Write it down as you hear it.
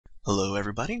Hello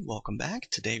everybody, welcome back.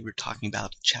 Today we're talking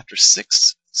about Chapter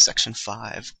 6, Section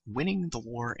 5, Winning the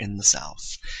War in the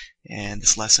South. And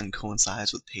this lesson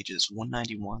coincides with pages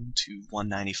 191 to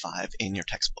 195 in your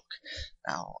textbook.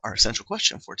 Now, our essential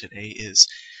question for today is,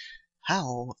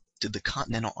 how did the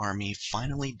Continental Army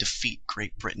finally defeat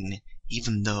Great Britain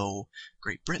even though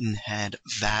Great Britain had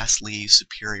vastly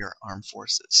superior armed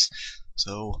forces?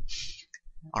 So,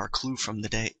 our clue from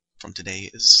today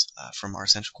is from our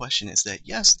essential question is that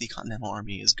yes, the Continental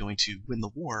Army is going to win the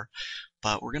war,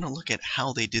 but we're going to look at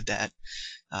how they did that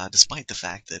despite the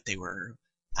fact that they were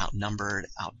outnumbered,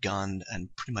 outgunned,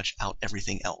 and pretty much out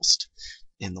everything else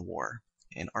in the war.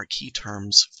 And our key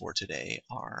terms for today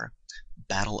are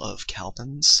Battle of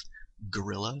Cowpens,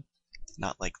 guerrilla,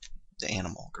 not like the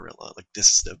animal guerrilla, like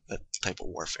this is the type of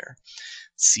warfare,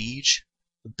 siege,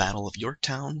 the Battle of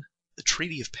Yorktown, the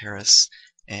Treaty of Paris,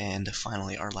 and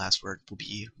finally, our last word will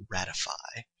be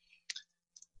ratify.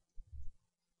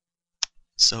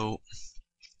 So,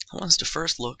 I want us to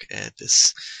first look at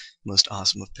this most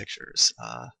awesome of pictures.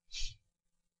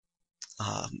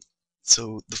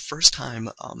 So the first time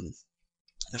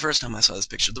I saw this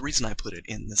picture, the reason I put it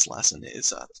in this lesson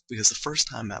is because the first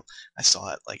time I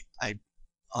saw it, like, I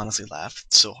honestly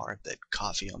laughed so hard that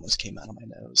coffee almost came out of my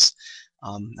nose.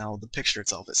 Now the picture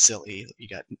itself is silly. You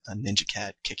got a ninja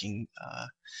cat kicking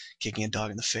a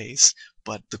dog in the face,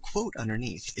 but the quote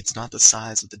underneath, "It's not the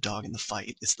size of the dog in the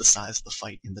fight, it's the size of the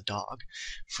fight in the dog,"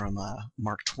 from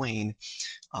Mark Twain.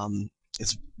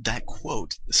 That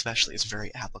quote especially is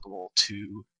very applicable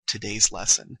to today's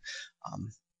lesson.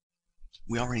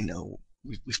 We already know,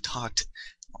 we've talked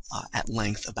at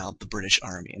length about the British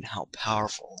Army and how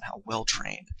powerful, how well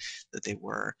trained that they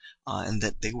were, and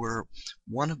that they were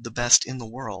one of the best in the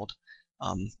world,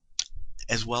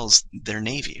 as well as their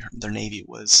navy. Their navy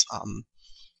was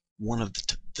one of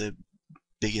the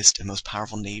biggest and most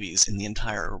powerful navies in the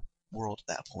entire world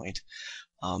at that point.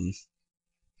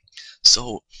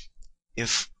 So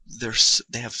if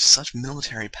they have such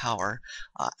military power,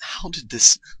 how did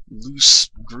this loose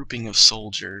grouping of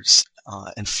soldiers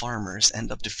and farmers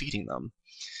end up defeating them?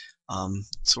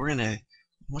 So I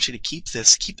want you to keep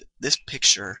this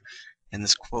picture and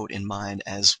this quote in mind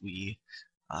as we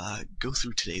go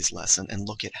through today's lesson and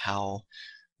look at how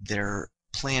their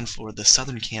plan for the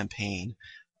Southern Campaign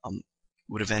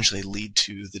would eventually lead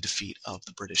to the defeat of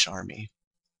the British Army.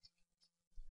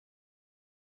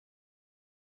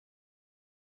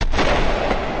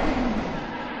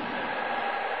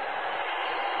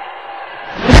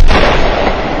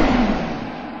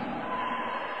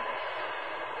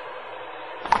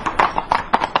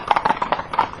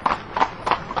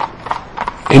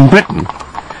 In Britain,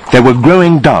 there were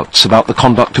growing doubts about the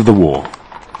conduct of the war.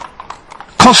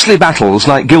 Costly battles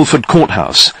like Guildford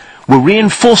Courthouse were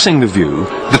reinforcing the view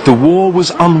that the war was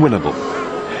unwinnable,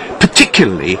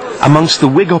 particularly amongst the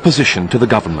Whig opposition to the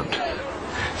government.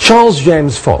 Charles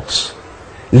James Fox,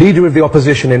 leader of the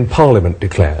opposition in Parliament,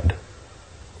 declared,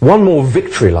 "One more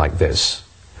victory like this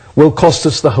will cost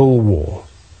us the whole war."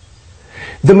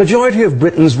 The majority of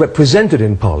Britons represented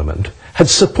in Parliament had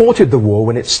supported the war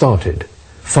when it started,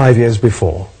 5 years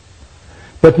before.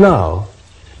 But now,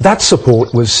 that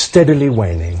support was steadily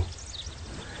waning.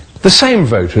 The same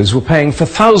voters were paying for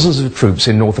thousands of troops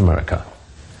in North America,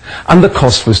 and the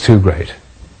cost was too great.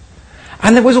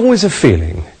 And there was always a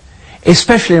feeling,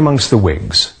 especially amongst the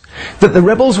Whigs, that the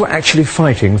rebels were actually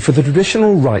fighting for the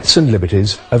traditional rights and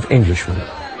liberties of Englishmen.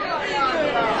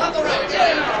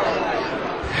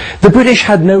 The British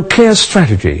had no clear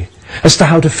strategy as to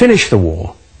how to finish the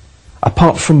war,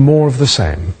 apart from more of the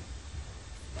same.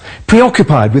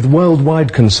 Preoccupied with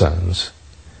worldwide concerns,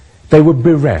 they were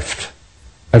bereft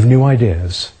of new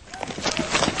ideas.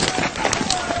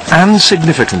 And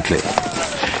significantly,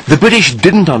 the British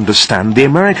didn't understand the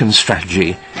American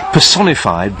strategy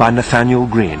personified by Nathanael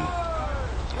Greene.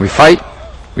 We fight,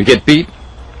 we get beat,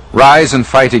 rise and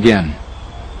fight again.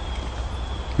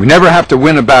 We never have to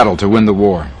win a battle to win the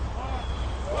war.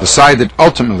 The side that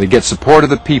ultimately gets support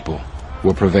of the people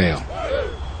will prevail.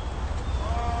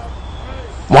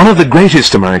 One of the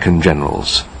greatest American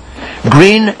generals,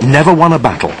 Greene never won a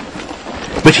battle,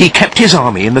 but he kept his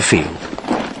army in the field.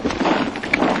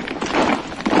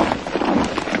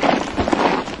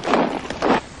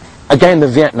 Again, the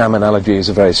Vietnam analogy is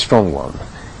a very strong one.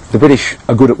 The British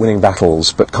are good at winning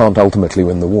battles but can't ultimately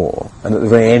win the war. And at the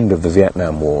very end of the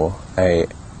Vietnam War, a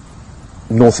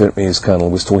North Vietnamese colonel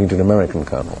was talking to an American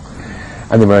colonel.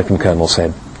 And the American colonel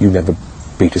said, "You never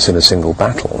beat us in a single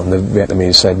battle." And the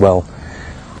Vietnamese said, "Well,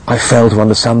 I fail to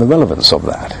understand the relevance of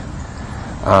that.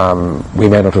 We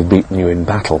may not have beaten you in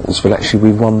battles, but actually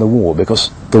we won the war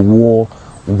because the war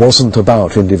wasn't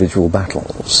about individual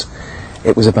battles.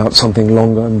 It was about something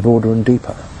longer and broader and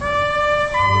deeper.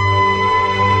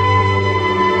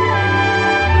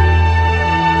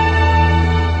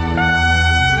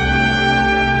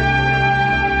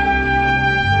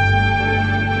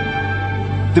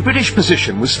 The British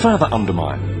position was further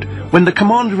undermined when the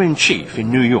Commander-in-Chief in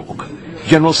New York,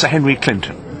 General Sir Henry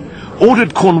Clinton,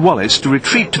 ordered Cornwallis to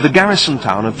retreat to the garrison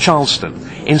town of Charleston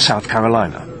in South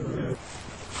Carolina.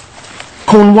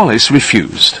 Cornwallis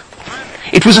refused.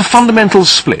 It was a fundamental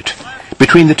split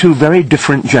between the two very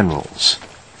different generals,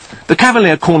 the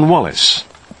cavalier Cornwallis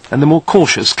and the more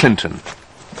cautious Clinton.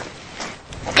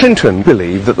 Clinton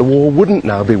believed that the war wouldn't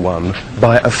now be won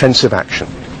by offensive action.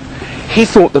 He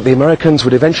thought that the Americans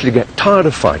would eventually get tired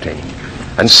of fighting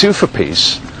and sue for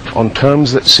peace on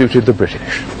terms that suited the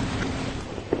British.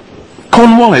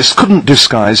 Cornwallis couldn't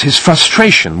disguise his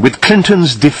frustration with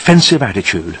Clinton's defensive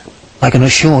attitude. I can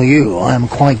assure you I am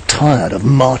quite tired of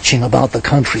marching about the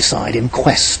countryside in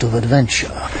quest of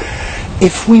adventure.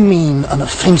 If we mean an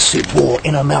offensive war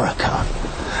in America,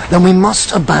 then we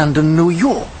must abandon New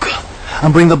York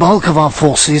and bring the bulk of our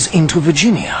forces into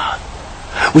Virginia.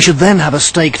 We should then have a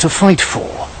stake to fight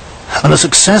for, and a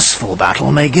successful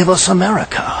battle may give us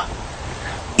America.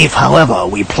 If, however,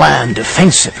 we plan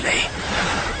defensively,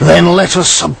 then let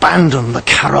us abandon the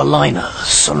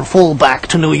Carolinas and fall back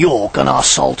to New York and our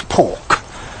salt pork,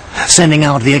 sending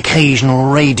out the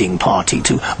occasional raiding party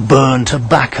to burn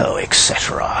tobacco,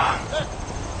 etc.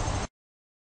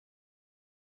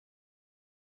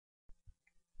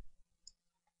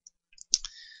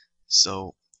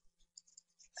 So,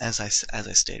 as I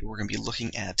stated, we're going to be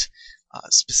looking at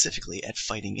specifically at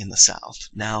fighting in the South.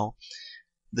 Now,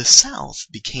 the South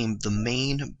became the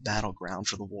main battleground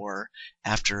for the war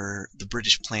after the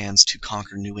British plans to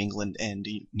conquer New England and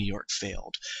New York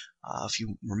failed. If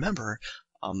you remember,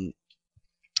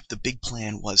 the big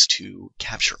plan was to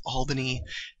capture Albany,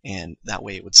 and that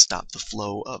way it would stop the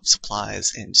flow of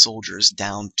supplies and soldiers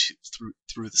down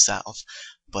through the South.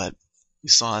 But we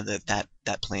saw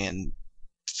that plan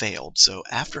failed. So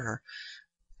after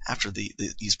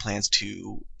these plans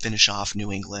to finish off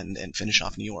New England and finish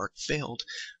off New York failed,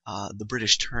 the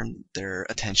British turned their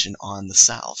attention on the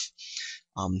South.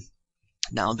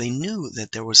 Now, they knew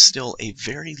that there was still a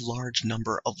very large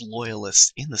number of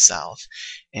loyalists in the South,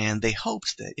 and they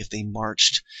hoped that if they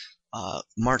marched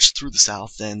through the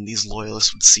South, then these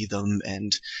loyalists would see them,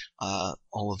 and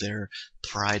all of their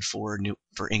pride for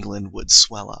England would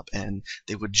swell up, and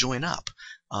they would join up.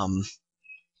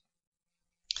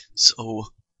 So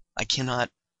I cannot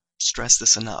stress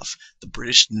this enough. The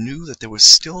British knew that there was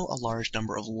still a large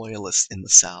number of loyalists in the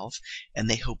South, and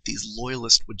they hoped these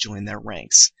loyalists would join their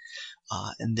ranks.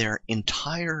 And their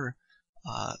entire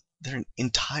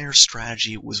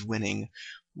strategy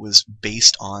was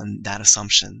based on that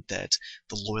assumption that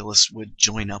the loyalists would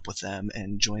join up with them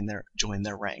and join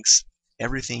their ranks.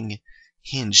 Everything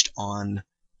hinged on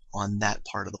that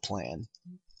part of the plan.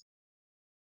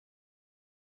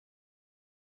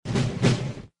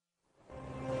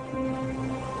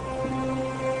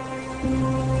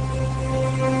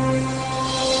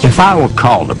 If I were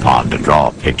called upon to draw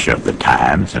a picture of the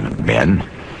times and of men,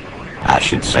 I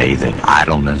should say that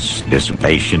idleness,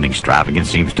 dissipation, extravagance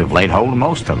seems to have laid hold of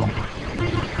most of them.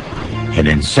 An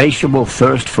insatiable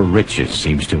thirst for riches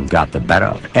seems to have got the better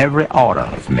of every order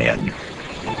of men.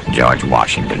 George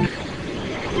Washington.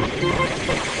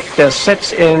 There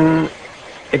sets in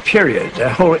a period, a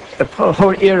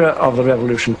whole era of the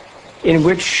revolution, in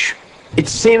which it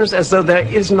seems as though there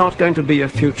is not going to be a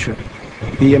future.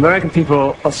 The American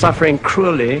people are suffering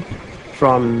cruelly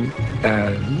from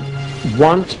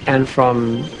want and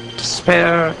from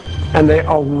despair, and they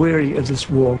are weary of this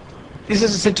war. This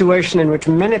is a situation in which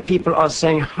many people are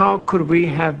saying, how could we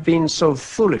have been so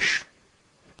foolish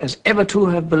as ever to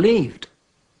have believed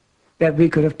that we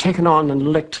could have taken on and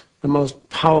licked the most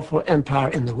powerful empire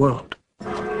in the world?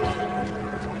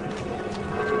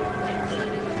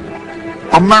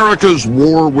 America's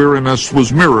war weariness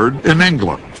was mirrored in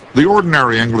England. The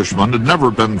ordinary Englishman had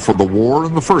never been for the war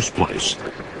in the first place.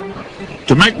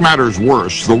 To make matters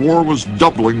worse, the war was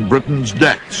doubling Britain's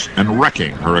debts and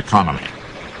wrecking her economy.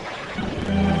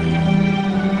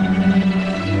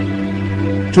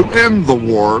 To end the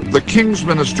war, the King's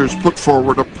ministers put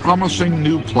forward a promising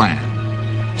new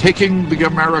plan, taking the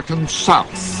American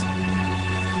South.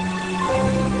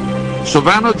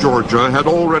 Savannah, Georgia had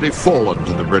already fallen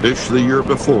to the British the year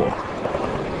before.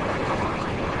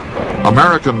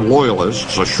 American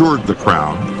loyalists assured the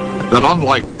Crown that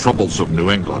unlike troublesome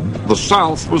New England, the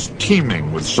South was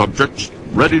teeming with subjects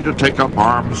ready to take up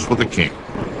arms for the King.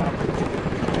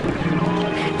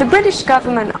 The British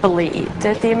government believed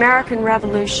that the American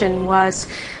Revolution was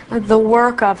the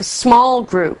work of a small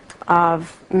group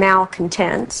of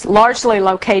malcontents, largely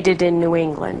located in New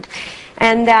England,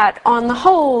 and that on the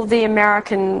whole the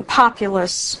American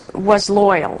populace was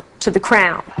loyal to the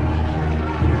Crown.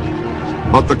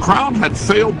 But the Crown had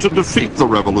failed to defeat the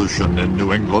revolution in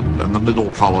New England and the Middle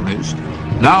Colonies.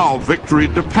 Now victory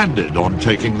depended on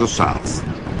taking the South.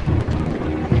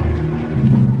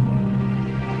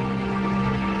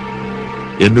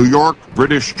 In New York,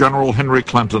 British General Henry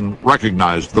Clinton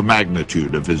recognized the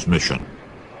magnitude of his mission.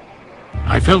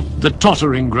 I felt the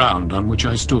tottering ground on which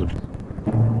I stood.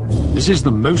 This is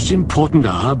the most important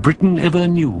hour Britain ever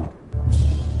knew.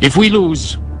 If we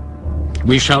lose,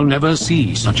 we shall never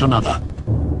see such another.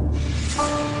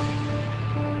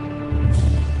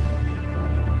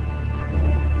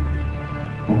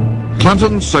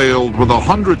 Clinton sailed with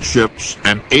 100 ships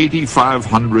and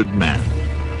 8,500 men.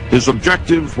 His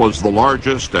objective was the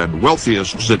largest and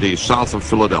wealthiest city south of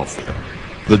Philadelphia,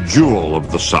 the jewel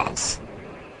of the South,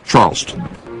 Charleston.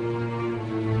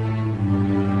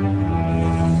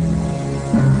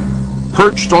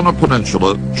 Perched on a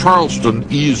peninsula, Charleston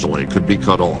easily could be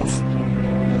cut off.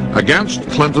 Against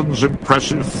Clinton's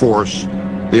impressive force,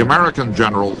 the American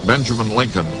general Benjamin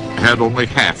Lincoln had only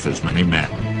half as many men.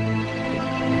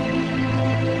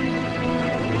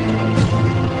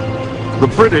 The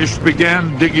British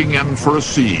began digging in for a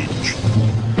siege.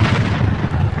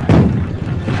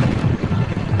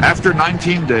 After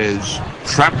 19 days,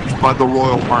 trapped by the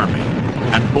Royal Army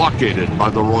and blockaded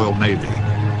by the Royal Navy,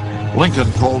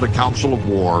 Lincoln called a council of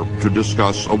war to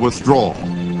discuss a withdrawal.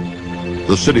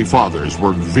 The city fathers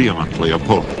were vehemently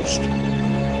opposed.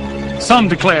 Some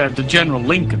declared to General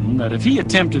Lincoln that if he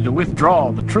attempted to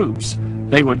withdraw the troops,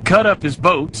 they would cut up his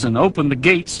boats and open the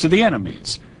gates to the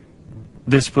enemies.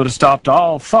 This put a stop to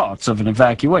all thoughts of an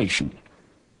evacuation.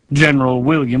 General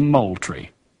William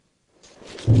Moultrie.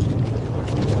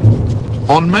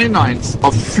 On May 9th,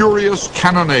 a furious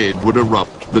cannonade would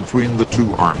erupt between the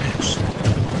two armies.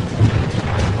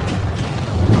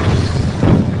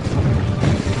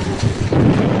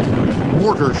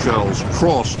 Mortar shells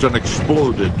crossed and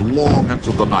exploded long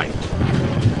into the night.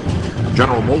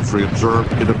 General Moultrie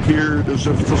observed it appeared as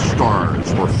if the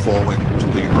stars were falling to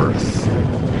the earth.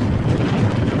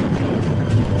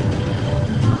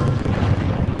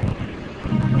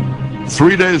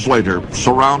 3 days later,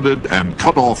 surrounded and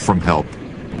cut off from help,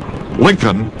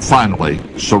 Lincoln finally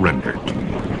surrendered.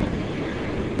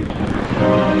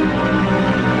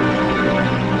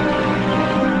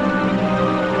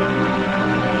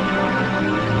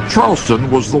 Charleston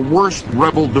was the worst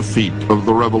rebel defeat of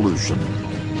the Revolution.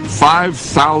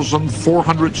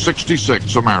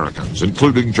 5,466 Americans,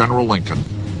 including General Lincoln,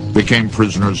 became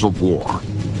prisoners of war.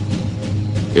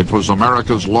 It was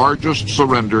America's largest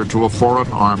surrender to a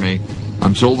foreign army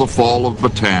until the fall of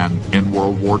Bataan in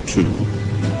World War II.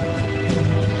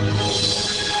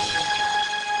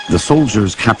 The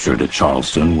soldiers captured at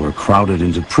Charleston were crowded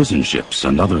into prison ships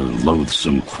and other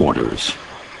loathsome quarters.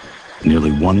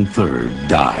 Nearly 1/3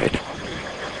 died.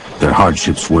 Their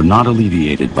hardships were not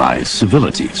alleviated by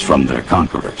civilities from their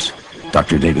conquerors.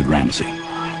 Dr. David Ramsey.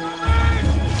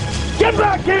 Get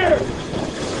back here!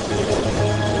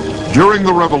 During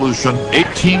the Revolution,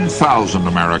 18,000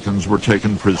 Americans were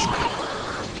taken prisoner.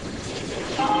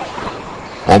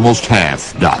 Almost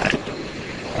half died.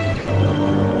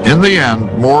 In the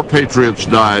end, more patriots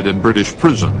died in British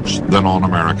prisons than on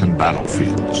American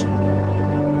battlefields.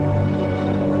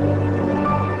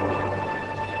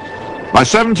 By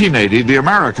 1780, the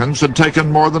Americans had taken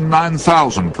more than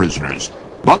 9,000 prisoners,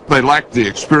 but they lacked the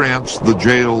experience, the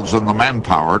jails, and the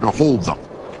manpower to hold them.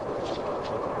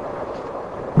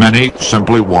 Many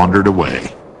simply wandered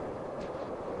away.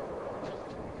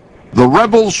 The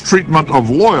rebels' treatment of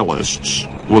loyalists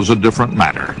was a different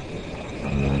matter.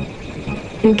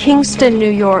 In Kingston, New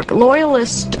York,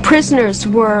 Loyalist prisoners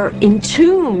were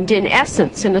entombed, in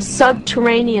essence, in a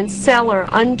subterranean cellar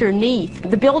underneath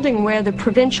the building where the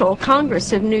Provincial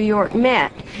Congress of New York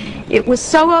met. It was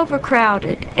so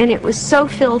overcrowded and it was so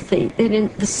filthy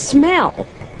that the smell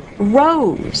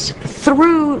rose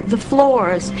through the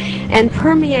floors and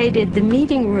permeated the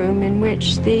meeting room in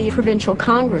which the Provincial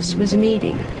Congress was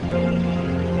meeting.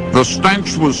 The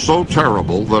stench was so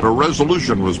terrible that a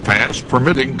resolution was passed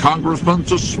permitting congressmen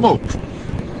to smoke,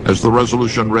 as the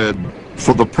resolution read,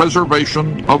 for the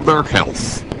preservation of their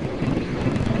health.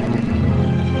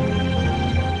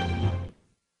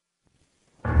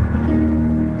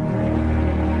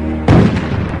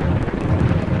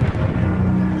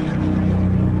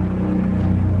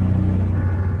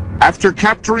 After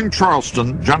capturing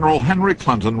Charleston, General Henry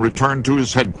Clinton returned to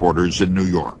his headquarters in New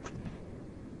York.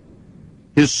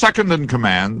 His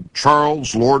second-in-command,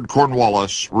 Charles Lord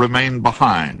Cornwallis, remained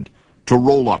behind to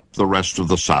roll up the rest of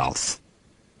the South.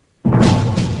 In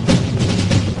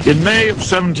May of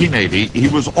 1780, he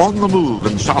was on the move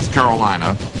in South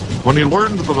Carolina when he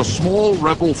learned that a small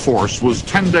rebel force was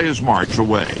 10 days' march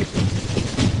away.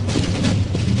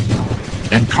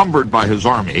 Encumbered by his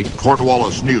army,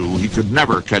 Cornwallis knew he could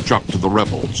never catch up to the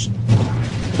rebels.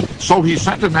 So he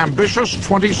sent an ambitious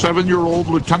 27-year-old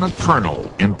lieutenant colonel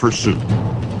in pursuit.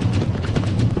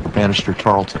 Bannister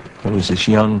Tarleton, who was this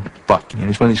young buck.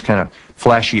 He's one of these kind of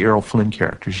flashy Errol Flynn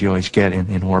characters you always get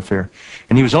in warfare.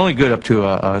 And he was only good up to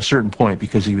a certain point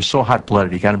because he was so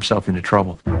hot-blooded, he got himself into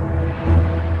trouble.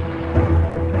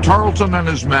 Tarleton and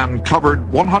his men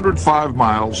covered 105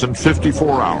 miles in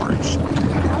 54 hours.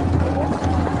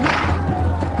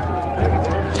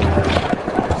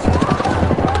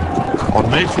 On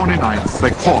May 29th,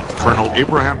 they caught Colonel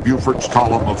Abraham Buford's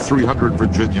column of 300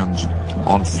 Virginians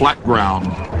on flat ground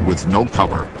with no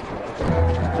cover.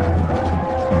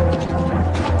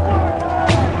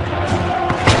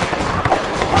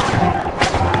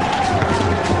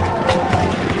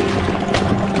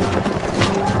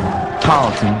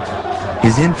 Tarleton,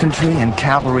 his infantry and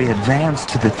cavalry advanced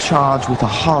to the charge with the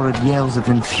horrid yells of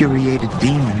infuriated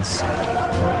demons.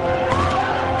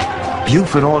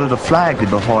 Buford ordered a flag to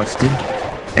be hoisted,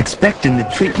 expecting the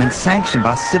treatment sanctioned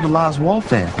by civilized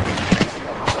warfare.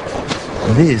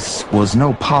 This was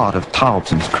no part of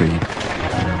Tarleton's creed.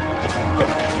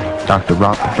 Dr.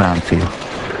 Robert Brownfield.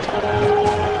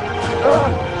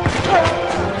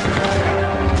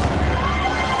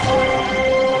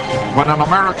 When an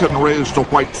American raised a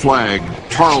white flag,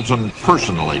 Tarleton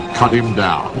personally cut him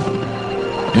down.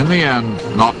 In the end,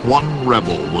 not one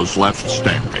rebel was left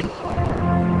standing.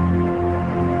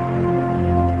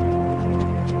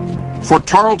 For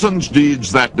Tarleton's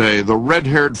deeds that day, the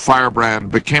red-haired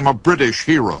firebrand became a British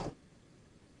hero.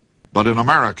 But in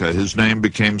America, his name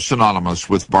became synonymous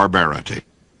with barbarity.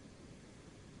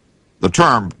 The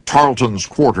term Tarleton's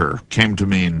Quarter came to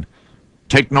mean,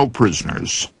 take no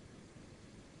prisoners.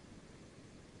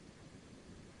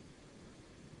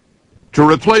 To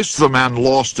replace the men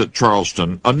lost at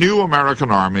Charleston, a new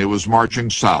American army was marching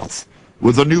south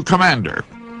with a new commander,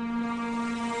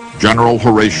 General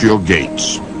Horatio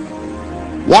Gates.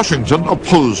 Washington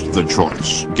opposed the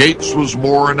choice. Gates was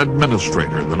more an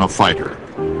administrator than a fighter.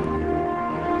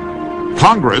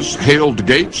 Congress hailed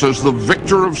Gates as the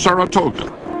victor of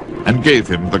Saratoga and gave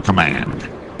him the command.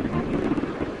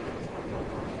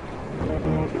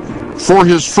 For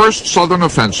his first Southern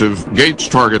offensive, Gates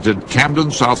targeted Camden,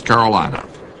 South Carolina.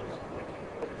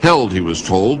 Held, he was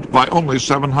told, by only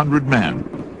 700 men.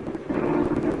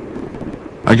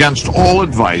 Against all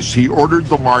advice, he ordered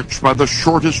the march by the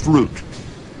shortest route,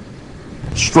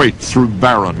 straight through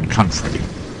barren country.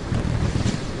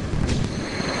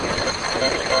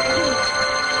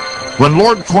 When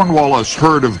Lord Cornwallis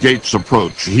heard of Gates'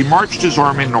 approach, he marched his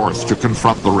army north to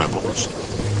confront the rebels.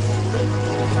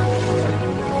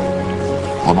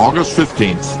 On August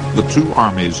 15th, the two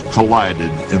armies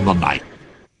collided in the night.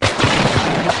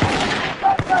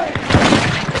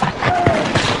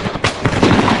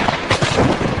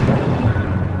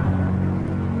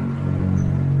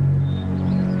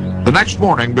 The next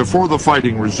morning, before the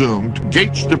fighting resumed,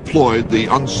 Gates deployed the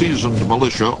unseasoned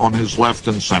militia on his left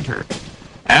and center,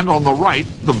 and on the right,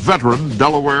 the veteran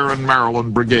Delaware and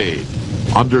Maryland Brigade,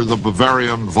 under the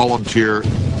Bavarian volunteer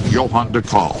Johann de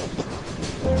Kalb.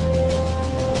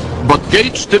 But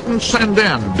Gates didn't send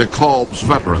in de Kalb's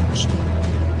veterans.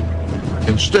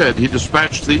 Instead, he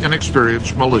dispatched the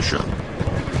inexperienced militia.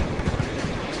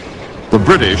 The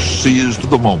British seized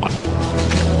the moment.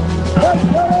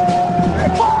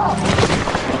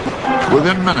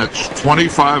 Within minutes,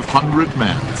 2,500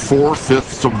 men,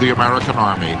 4/5 of the American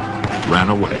army, ran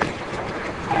away.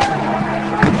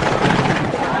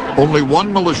 Only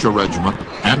one militia regiment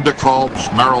and de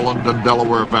Kalb's Maryland and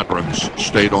Delaware veterans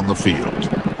stayed on the field.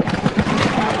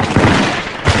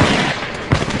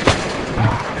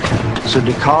 So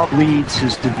de Kalb leads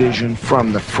his division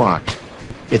from the front.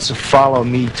 It's a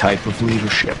follow-me type of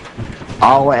leadership.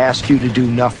 I'll ask you to do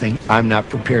nothing I'm not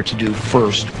prepared to do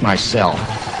first myself.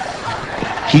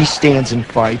 He stands and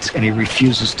fights, and he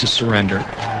refuses to surrender.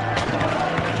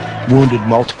 Wounded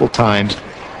multiple times,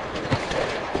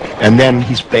 and then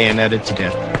he's bayoneted to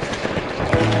death.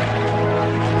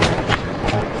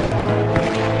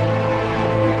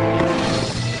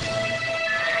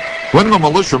 When the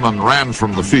militiamen ran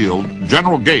from the field,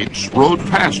 General Gates rode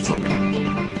past them,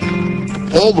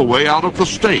 all the way out of the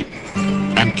state,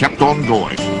 and kept on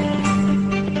going.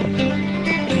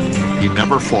 he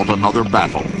never fought another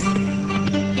battle.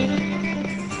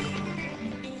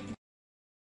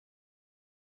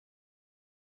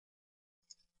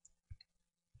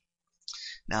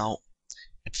 Now,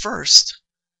 at first,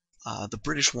 the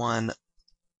British won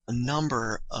a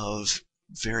number of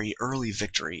very early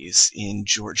victories in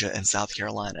Georgia and South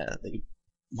Carolina. They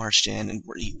marched in and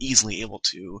were easily able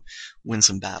to win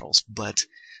some battles, but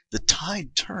the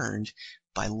tide turned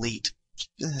by late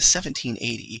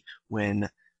 1780 when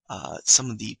some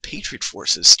of the Patriot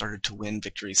forces started to win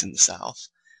victories in the South.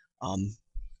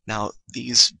 Now,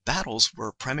 these battles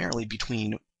were primarily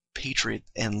between Patriot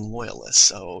and Loyalists,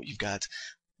 so you've got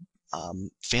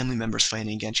family members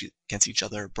fighting against each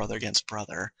other, brother against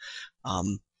brother.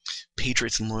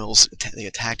 Patriots and Loyals, they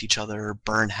attacked each other,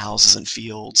 burned houses and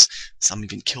fields, some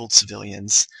even killed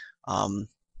civilians.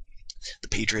 The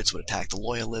Patriots would attack the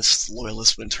Loyalists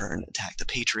would in turn attack the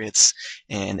Patriots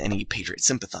and any Patriot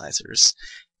sympathizers.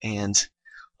 And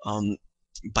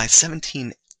by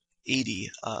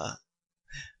 1780,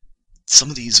 some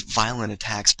of these violent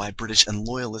attacks by British and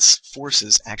Loyalist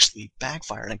forces actually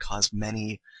backfired and caused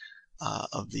many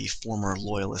of the former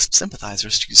Loyalist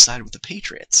sympathizers to side with the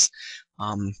Patriots.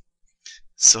 And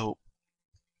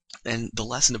the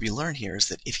lesson to be learned here is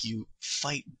that if you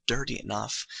fight dirty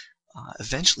enough,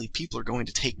 eventually people are going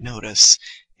to take notice,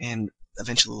 and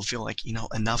eventually they'll feel like,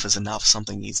 enough is enough,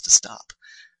 something needs to stop.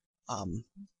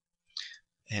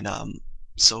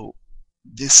 So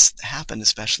this happened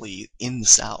especially in the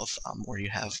South, where you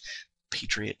have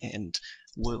Patriot and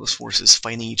Loyalist forces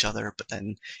fighting each other, but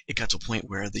then it got to a point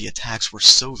where the attacks were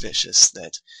so vicious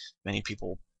that many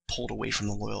people pulled away from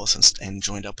the Loyalists and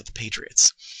joined up with the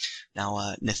Patriots.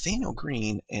 Now, Nathaniel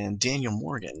Greene and Daniel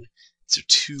Morgan, these are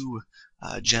two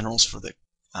generals for the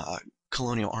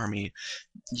colonial army,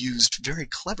 used very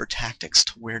clever tactics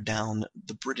to wear down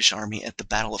the British army at the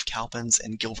Battle of Cowpens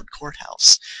and Guilford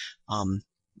Courthouse.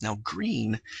 Now,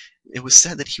 Greene, it was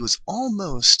said that he was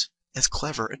almost as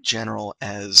clever a general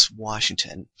as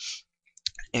Washington,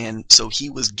 and so he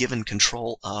was given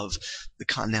control of the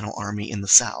Continental Army in the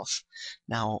South.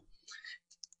 Now,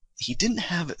 he didn't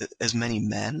have as many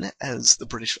men as the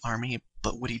British Army,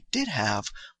 but what he did have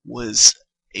was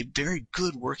a very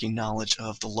good working knowledge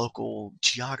of the local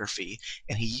geography,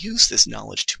 and he used this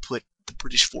knowledge to put the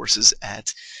British forces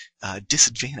at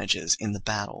disadvantages in the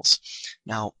battles.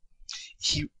 Now,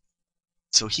 he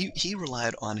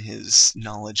relied on his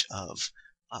knowledge of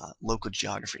local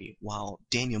geography, while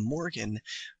Daniel Morgan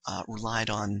relied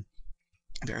on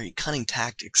very cunning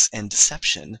tactics and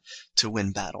deception to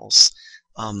win battles.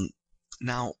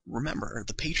 Now, remember,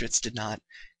 the Patriots did not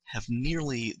have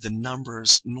nearly the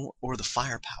numbers or the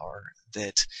firepower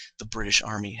that the British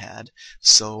Army had,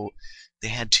 so they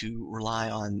had to rely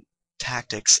on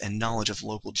tactics and knowledge of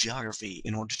local geography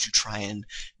in order to try and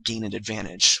gain an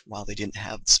advantage. While they didn't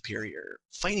have superior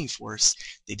fighting force,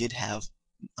 they did have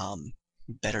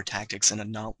better tactics and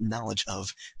a knowledge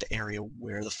of the area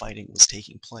where the fighting was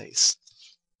taking place.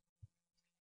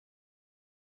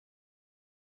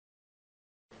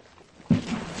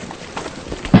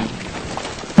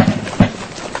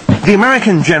 The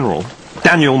American general,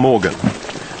 Daniel Morgan,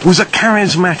 was a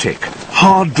charismatic,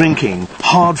 hard-drinking,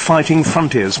 hard-fighting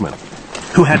frontiersman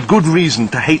who had good reason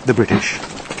to hate the British.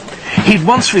 He'd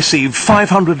once received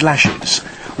 500 lashes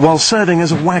while serving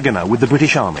as a wagoner with the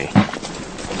British Army.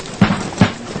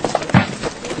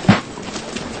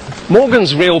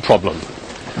 Morgan's real problem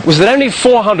was that only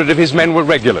 400 of his men were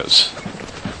regulars.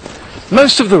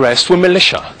 Most of the rest were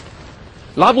militia,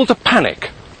 liable to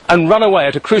panic and run away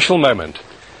at a crucial moment,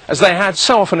 as they had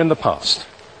so often in the past.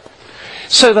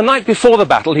 So the night before the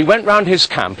battle, he went round his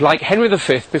camp like Henry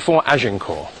V before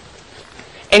Agincourt,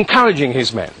 encouraging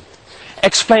his men,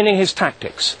 explaining his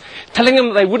tactics, telling them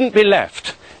that they wouldn't be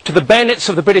left to the bayonets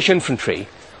of the British infantry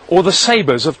or the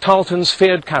sabres of Tarleton's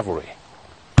feared cavalry.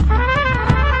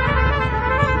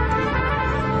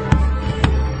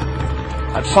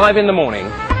 At 5 in the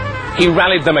morning, he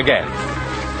rallied them again.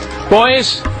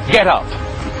 Boys, get up.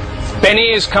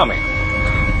 Benny is coming.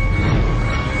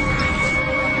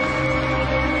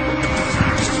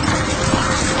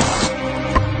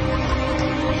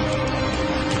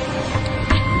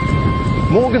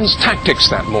 Morgan's tactics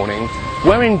that morning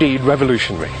were indeed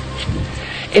revolutionary.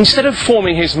 Instead of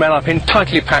forming his men up in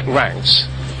tightly packed ranks,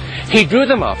 he drew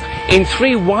them up in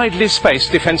 3 widely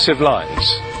spaced defensive lines.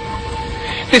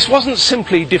 This wasn't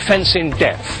simply defense in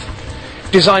depth,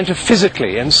 designed to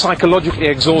physically and psychologically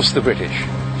exhaust the British.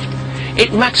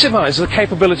 It maximized the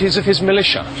capabilities of his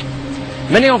militia,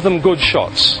 many of them good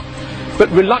shots,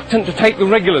 but reluctant to take the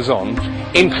regulars on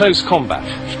in close combat.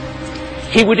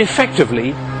 He would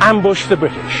effectively ambush the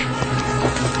British.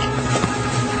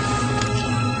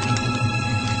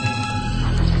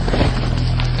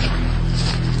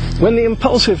 When the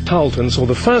impulsive Tarleton saw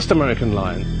the first American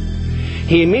line,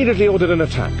 he immediately ordered an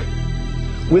attack,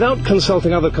 without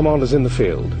consulting other commanders in the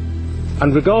field,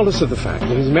 and regardless of the fact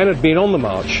that his men had been on the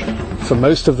march for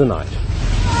most of the night.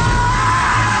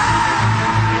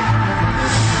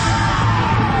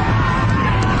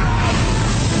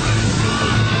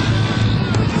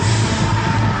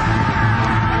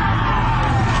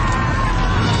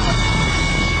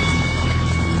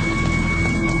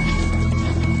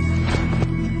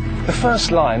 The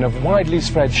first line of widely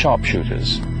spread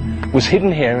sharpshooters was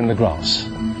hidden here in the grass.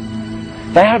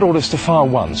 They had orders to fire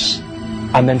once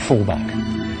and then fall back.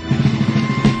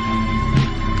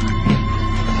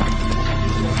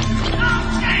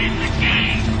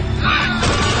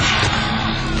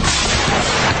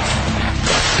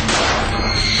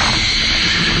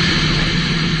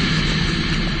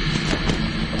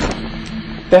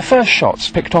 Their first shots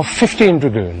picked off 15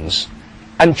 dragoons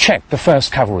and checked the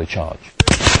first cavalry charge.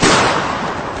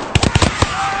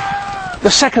 The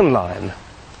second line,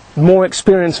 more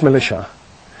experienced militia,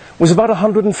 was about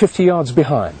 150 yards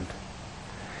behind.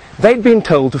 They'd been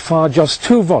told to fire just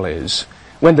 2 volleys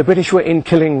when the British were in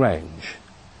killing range,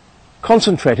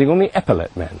 concentrating on the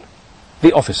epaulet men,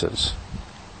 the officers.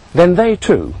 Then they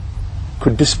too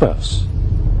could disperse.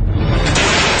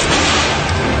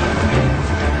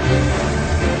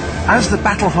 As the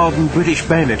battle-hardened British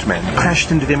bayonet men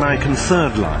crashed into the American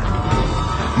third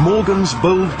line, Morgan's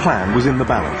bold plan was in the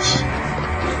balance.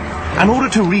 An order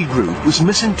to regroup was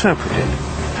misinterpreted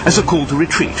as a call to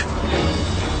retreat.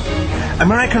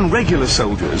 American regular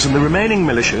soldiers and the remaining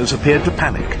militias appeared to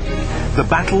panic. The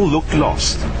battle looked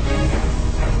lost.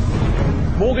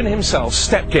 Morgan himself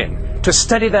stepped in to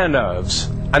steady their nerves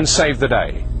and save the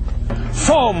day.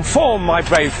 "Form, form, my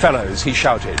brave fellows," he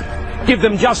shouted. "Give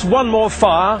them just one more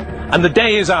fire and the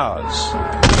day is ours.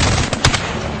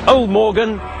 Old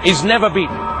Morgan is never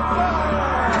beaten."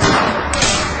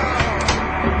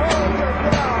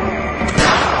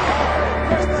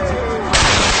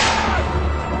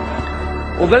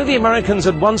 Although the Americans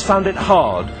had once found it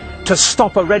hard to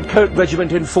stop a redcoat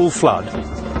regiment in full flood,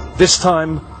 this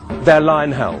time their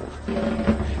line held.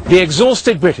 The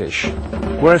exhausted British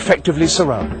were effectively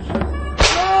surrounded.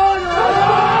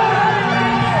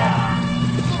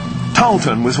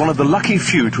 Tarleton was one of the lucky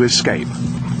few to escape.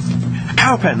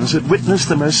 Cowpens had witnessed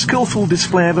the most skillful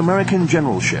display of American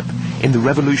generalship in the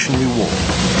Revolutionary War.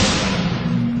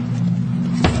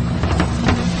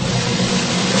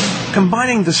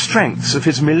 Combining the strengths of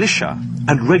his militia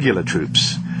and regular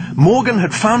troops, Morgan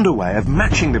had found a way of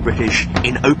matching the British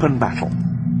in open battle.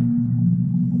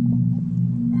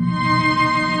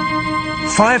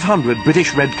 500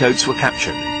 British redcoats were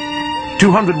captured,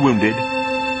 200 wounded,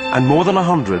 and more than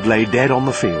 100 lay dead on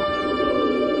the field.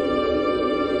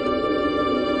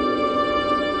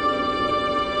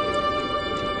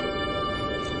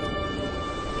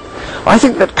 I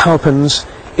think that Cowpens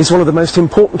is one of the most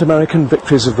important American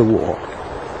victories of the war.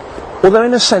 Although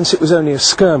in a sense it was only a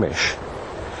skirmish,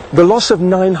 the loss of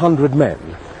 900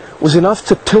 men was enough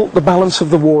to tilt the balance of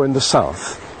the war in the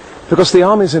South, because the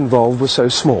armies involved were so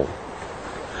small.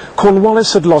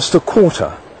 Cornwallis had lost a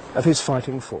quarter of his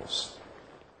fighting force.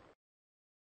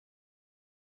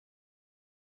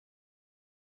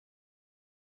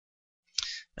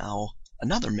 Now,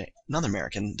 another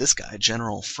American, this guy,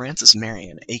 General Francis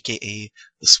Marion, a.k.a.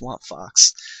 the Swamp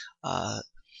Fox,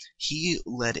 he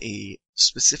led a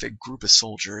specific group of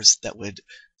soldiers that would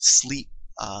sleep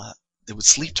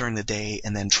during the day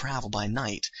and then travel by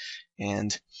night.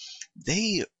 And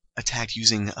they attacked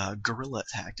using guerrilla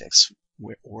tactics,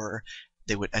 or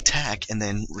they would attack and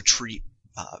then retreat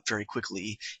very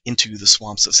quickly into the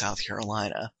swamps of South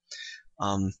Carolina.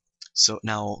 So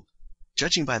now,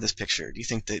 judging by this picture, do you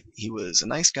think that he was a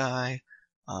nice guy?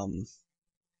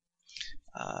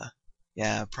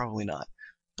 Yeah, probably not.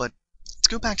 But let's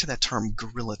go back to that term,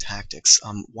 guerrilla tactics.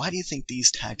 Why do you think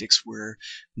these tactics were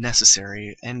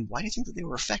necessary, and why do you think that they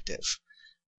were effective?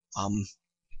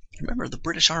 Remember, the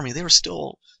British Army, they were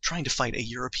still trying to fight a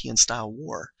European-style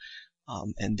war,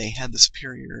 and they had the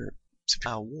superior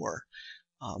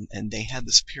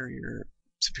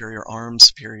arms,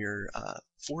 superior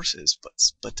forces,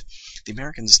 but the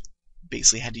Americans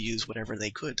basically had to use whatever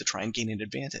they could to try and gain an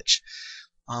advantage.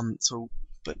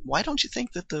 But why don't you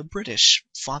think that the British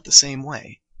fought the same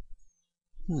way?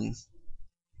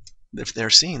 If they're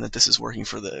seeing that this is working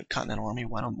for the Continental Army,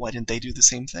 why didn't they do the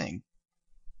same thing?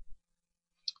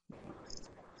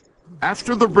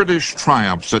 After the British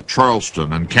triumphs at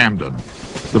Charleston and Camden,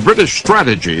 the British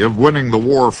strategy of winning the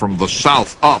war from the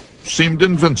south up seemed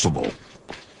invincible.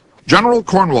 General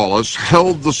Cornwallis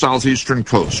held the southeastern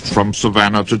coast from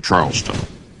Savannah to Charleston.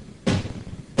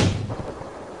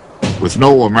 With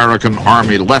no American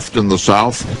army left in the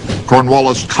South,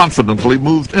 Cornwallis confidently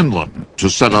moved inland to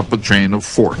set up a chain of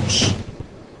forts.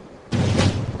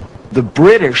 The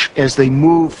British, as they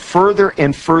move further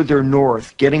and further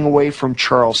north, getting away from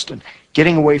Charleston,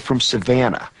 getting away from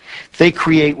Savannah, they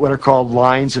create what are called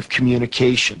lines of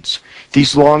communications,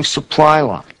 these long supply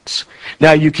lines.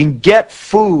 Now, you can get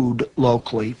food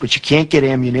locally, but you can't get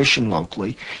ammunition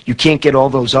locally. You can't get all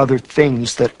those other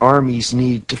things that armies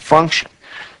need to function.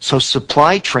 So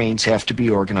supply trains have to be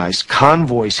organized,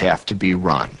 convoys have to be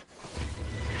run.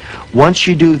 Once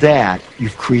you do that,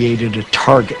 you've created a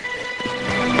target.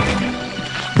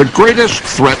 The greatest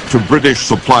threat to British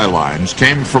supply lines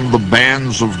came from the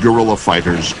bands of guerrilla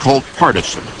fighters called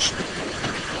partisans.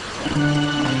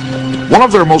 One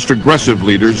of their most aggressive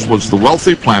leaders was the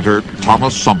wealthy planter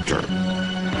Thomas Sumter.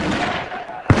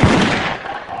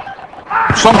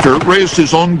 Sumter raised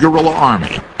his own guerrilla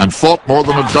army and fought more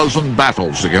than a dozen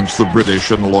battles against the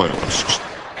British and Loyalists.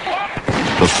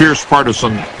 The fierce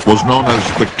partisan was known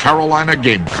as the Carolina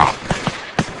Gamecock.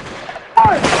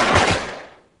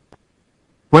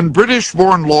 When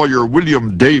British-born lawyer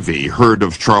William Davey heard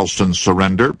of Charleston's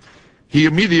surrender, he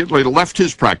immediately left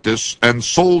his practice and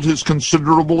sold his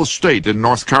considerable estate in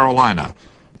North Carolina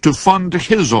to fund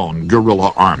his own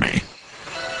guerrilla army.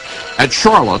 At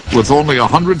Charlotte, with only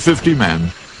 150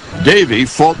 men, Davey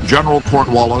fought General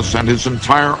Cornwallis and his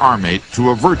entire army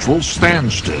to a virtual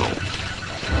standstill.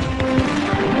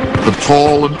 The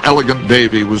tall and elegant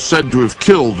Davey was said to have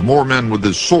killed more men with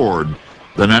his sword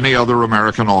than any other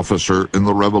American officer in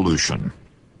the Revolution.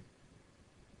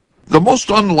 The most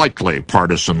unlikely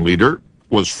partisan leader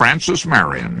was Francis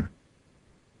Marion.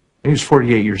 He was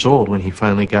 48 years old when he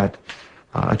finally got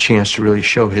a chance to really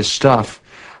show his stuff.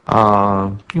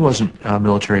 He wasn't a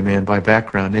military man by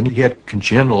background, and he had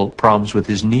congenital problems with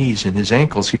his knees and his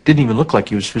ankles. He didn't even look like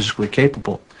he was physically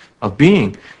capable of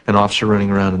being an officer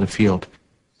running around in the field.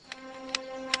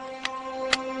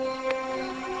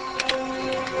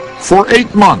 For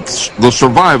 8 months, the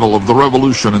survival of the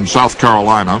Revolution in South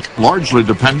Carolina largely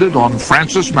depended on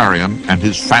Francis Marion and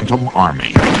his Phantom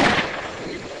Army.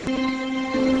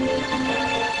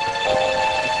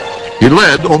 He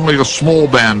led only a small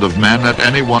band of men at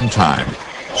any one time,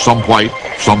 some white,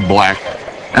 some black,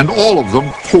 and all of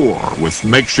them poor, with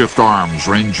makeshift arms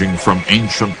ranging from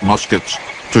ancient muskets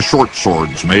to short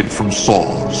swords made from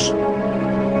saws.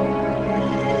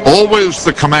 Always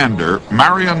the commander,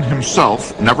 Marion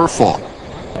himself never fought.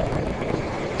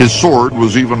 His sword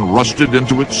was even rusted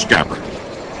into its scabbard.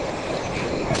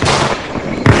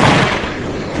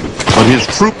 But his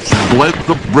troops bled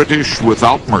the British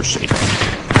without mercy.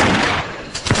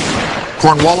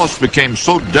 Cornwallis became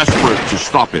so desperate to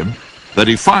stop him that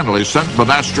he finally sent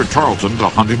Banastre Tarleton to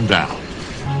hunt him down.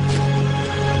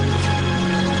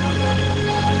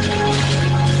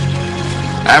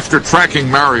 After tracking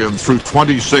Marion through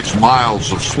 26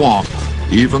 miles of swamp,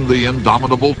 even the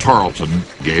indomitable Tarleton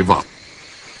gave up.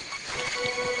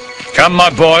 Come, my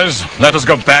boys, let us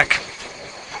go back.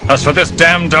 As for this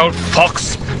damned old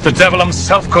fox, the devil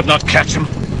himself could not catch him.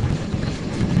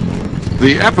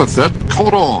 The epithet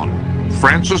caught on.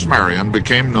 Francis Marion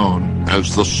became known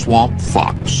as the Swamp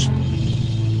Fox.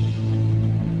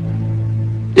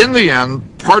 In the end,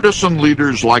 partisan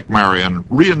leaders like Marion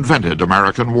reinvented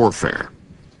American warfare.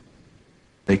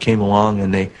 They came along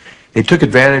and they took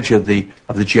advantage of the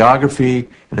geography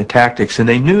and the tactics, and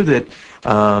they knew that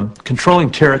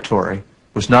controlling territory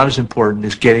was not as important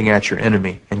as getting at your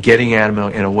enemy and getting at him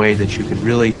in a way that you could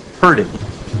really hurt him.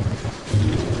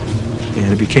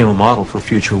 And it became a model for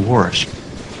future wars.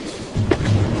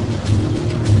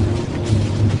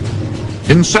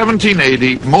 In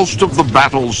 1780, most of the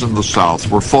battles in the South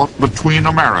were fought between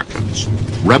Americans,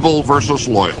 rebel versus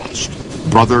loyalist,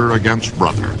 brother against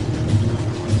brother.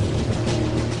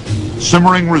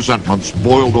 Simmering resentments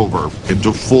boiled over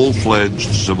into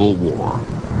full-fledged civil war.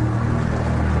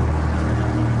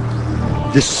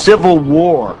 The Civil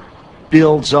War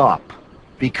builds up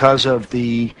because of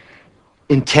the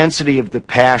intensity of the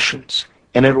passions,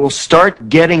 and it will start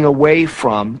getting away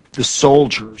from the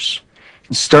soldiers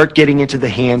and start getting into the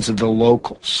hands of the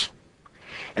locals.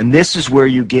 And this is where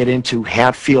you get into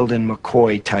Hatfield and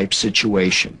McCoy type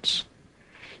situations.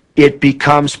 It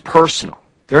becomes personal.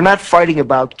 They're not fighting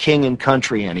about king and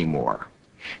country anymore.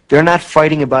 They're not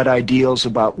fighting about ideals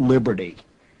about liberty.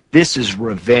 This is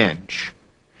revenge.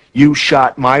 You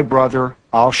shot my brother,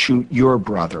 I'll shoot your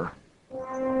brother.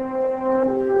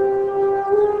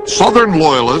 Southern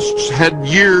loyalists had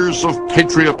years of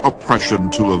patriot oppression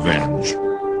to avenge.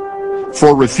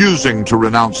 For refusing to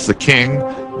renounce the king,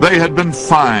 they had been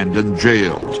fined and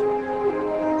jailed.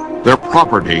 Their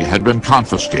property had been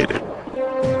confiscated.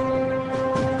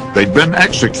 they'd been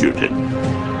executed.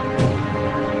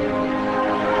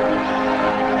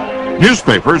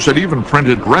 Newspapers had even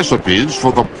printed recipes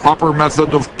for the proper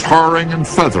method of tarring and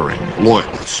feathering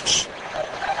Loyalists.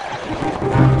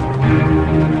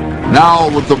 Now,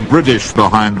 with the British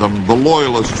behind them, the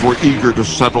Loyalists were eager to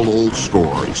settle old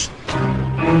scores.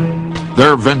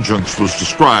 Their vengeance was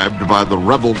described by the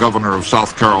rebel governor of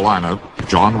South Carolina,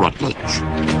 John Rutledge.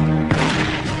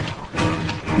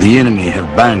 The enemy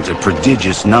have burnt a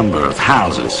prodigious number of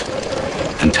houses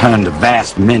and turned a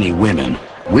vast many women,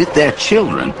 with their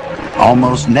children,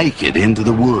 almost naked into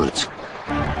the woods.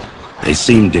 They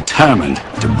seem determined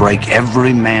to break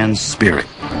every man's spirit.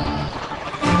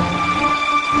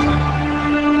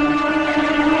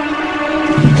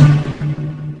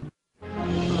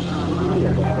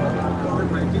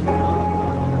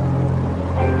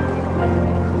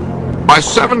 By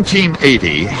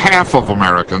 1780, half of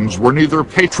Americans were neither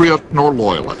patriot nor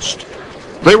loyalist.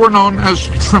 They were known as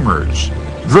trimmers,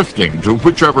 drifting to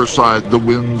whichever side the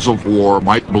winds of war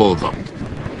might blow them.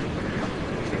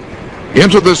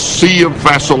 Into this sea of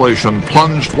vacillation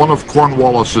plunged one of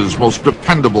Cornwallis's most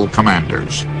dependable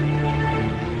commanders.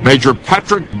 Major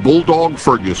Patrick Bulldog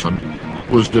Ferguson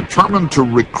was determined to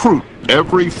recruit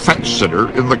every fence-sitter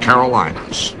in the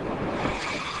Carolinas.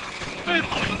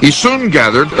 He soon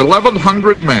gathered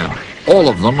 1,100 men, all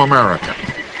of them American.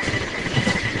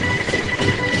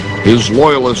 His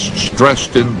loyalists,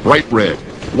 dressed in bright red,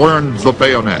 learned the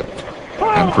bayonet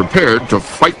and prepared to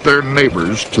fight their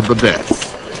neighbors to the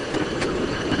death.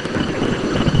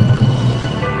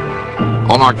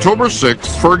 On October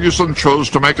 6th, Ferguson chose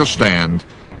to make a stand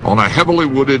on a heavily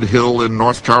wooded hill in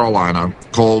North Carolina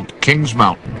called Kings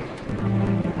Mountain.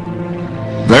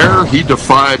 There he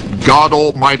defied God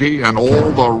Almighty and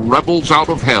all the rebels out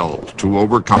of hell to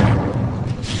overcome him.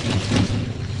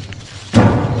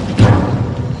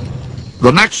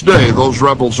 The next day, those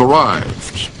rebels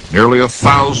arrived, nearly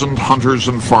 1,000 hunters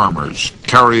and farmers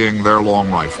carrying their long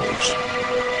rifles.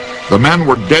 The men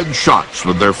were dead shots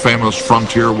with their famous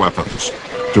frontier weapons,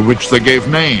 to which they gave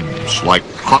names like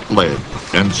Hot Lead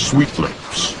and Sweet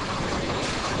Lips.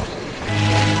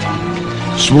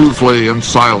 Smoothly and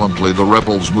silently, the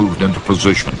rebels moved into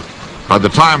position. By the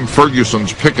time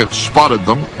Ferguson's pickets spotted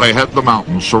them, they had the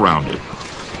mountains surrounded.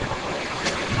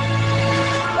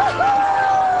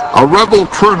 A rebel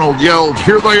colonel yelled,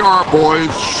 "Here they are,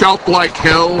 boys! Shout like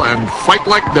hell and fight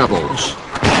like devils!"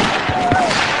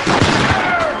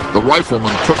 The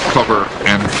riflemen took cover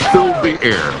and filled the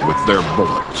air with their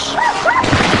bullets.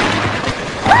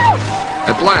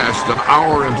 At last, an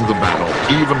hour into the battle,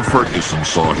 even Ferguson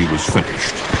saw he was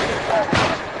finished.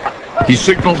 He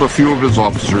signaled a few of his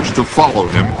officers to follow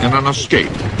him in an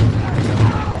escape.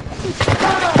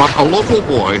 But a local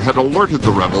boy had alerted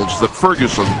the rebels that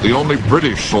Ferguson, the only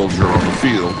British soldier on the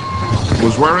field,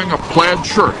 was wearing a plaid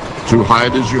shirt to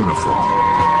hide his uniform.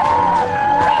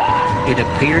 It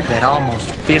appeared that almost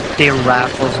 50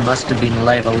 rifles must have been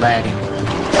leveled at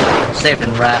him.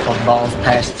 7 rifle balls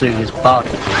passed through his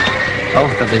body.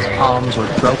 Both of his arms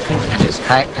were broken, and his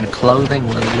hat and clothing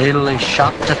were literally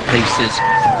shot to pieces.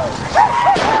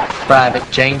 Private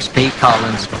James P.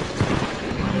 Collins.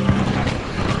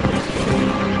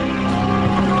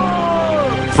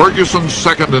 Ferguson's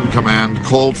second-in-command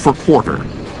called for quarter.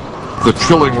 The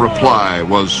chilling reply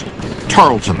was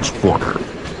Tarleton's quarter,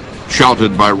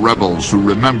 shouted by rebels who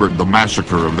remembered the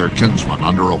massacre of their kinsmen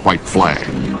under a white flag.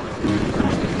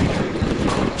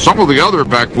 Some of the other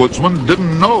backwoodsmen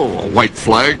didn't know a white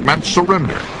flag meant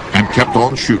surrender and kept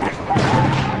on shooting.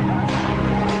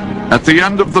 At the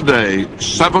end of the day,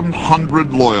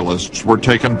 700 Loyalists were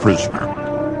taken prisoner.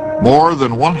 More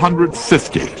than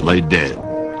 150 lay dead.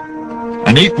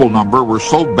 An equal number were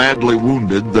so badly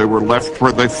wounded they were left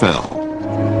where they fell.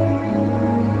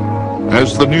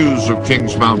 As the news of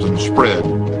Kings Mountain spread,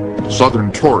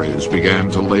 Southern Tories began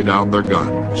to lay down their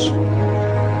guns.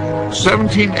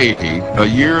 1780, a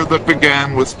year that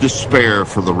began with despair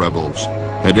for the rebels,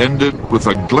 had ended with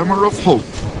a glimmer of hope.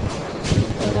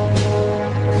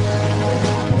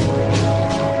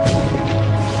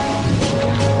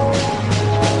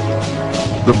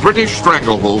 The British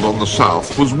stranglehold on the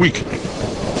South was weakening.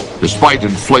 Despite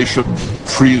inflation,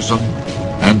 treason,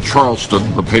 and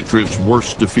Charleston, the Patriots'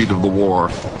 worst defeat of the war,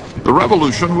 the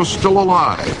Revolution was still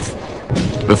alive.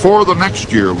 Before the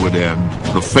next year would end,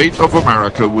 the fate of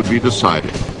America would be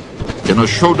decided in a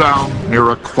showdown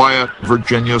near a quiet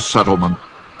Virginia settlement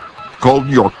called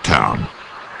Yorktown.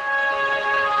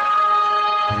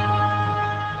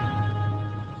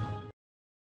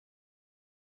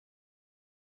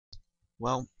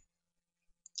 Well,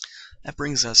 that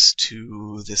brings us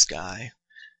to this guy,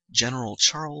 General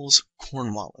Charles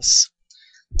Cornwallis.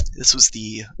 This was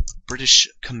the British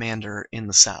commander in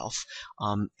the South,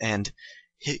 and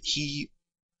he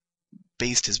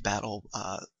based his battle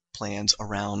plans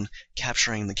around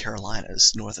capturing the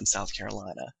Carolinas, North and South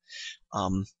Carolina.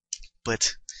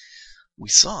 But we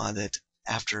saw that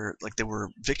after, like, there were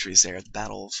victories there, the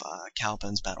Battle of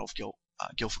Cowpens, Battle of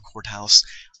Guilford Courthouse,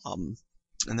 and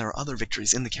there were other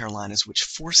victories in the Carolinas which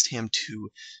forced him to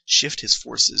shift his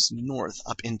forces north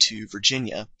up into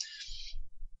Virginia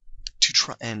to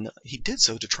try, and he did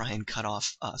so to try and cut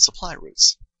off supply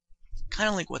routes. Kind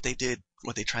of like what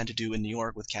they tried to do in New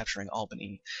York with capturing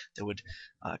Albany. They would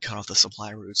cut off the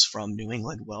supply routes from New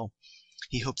England. Well,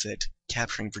 he hoped that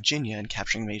capturing Virginia and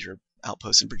capturing major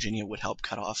outposts in Virginia would help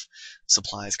cut off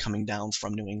supplies coming down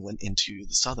from New England into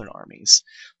the Southern armies.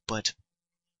 But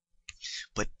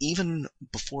even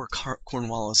before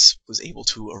Cornwallis was able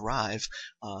to arrive,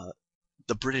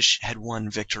 the British had won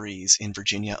victories in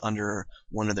Virginia under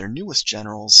one of their newest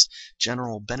generals,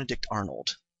 General Benedict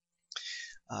Arnold.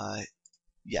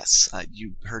 Yes,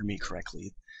 you heard me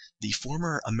correctly. The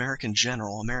former American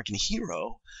general, American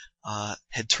hero,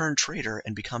 had turned traitor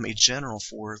and become a general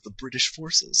for the British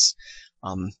forces.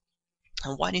 And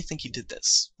why do you think he did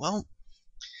this? Well,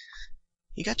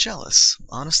 he got jealous,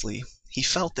 honestly. He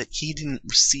felt that he didn't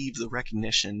receive the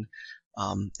recognition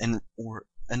or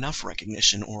enough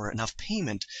recognition or enough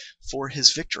payment for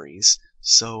his victories.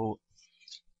 So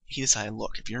he decided,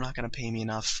 look, if you're not going to pay me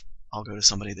enough, I'll go to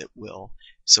somebody that will.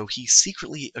 So he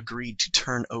secretly agreed to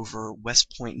turn over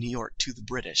West Point, New York to the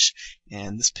British.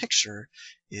 And this picture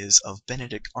is of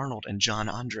Benedict Arnold and John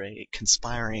Andre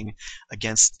conspiring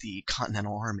against the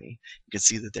Continental Army. You can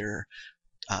see that they're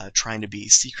trying to be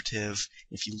secretive.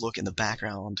 If you look in the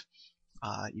background,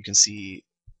 you can see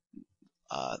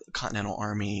the Continental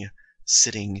Army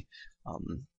sitting,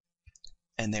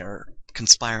 and they're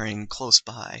conspiring close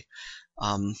by.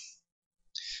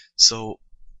 So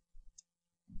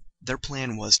their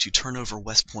plan was to turn over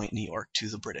West Point, New York to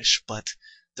the British, but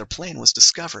their plan was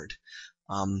discovered.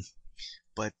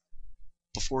 But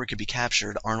before it could be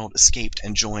captured, Arnold escaped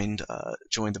and joined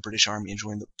the British Army and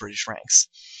joined the British ranks.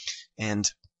 And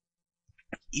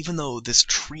even though this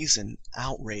treason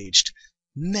outraged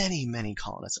many, many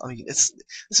colonists, I mean, this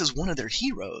is one of their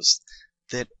heroes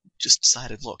that just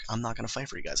decided, look, I'm not going to fight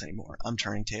for you guys anymore. I'm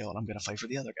turning tail and I'm going to fight for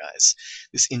the other guys.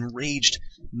 This enraged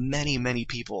many, many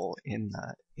people in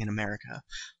America.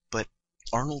 But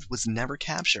Arnold was never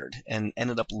captured and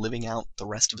ended up living out the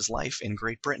rest of his life in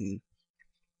Great Britain.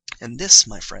 And this,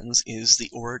 my friends, is the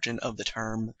origin of the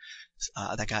term,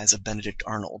 that guy's a Benedict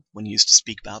Arnold, when used to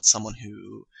speak about someone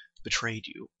who betrayed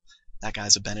you. That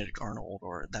guy's a Benedict Arnold,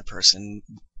 or that person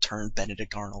turned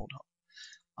Benedict Arnold.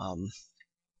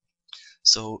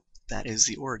 So that is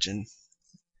the origin.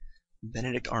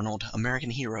 Benedict Arnold, American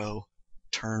hero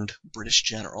turned British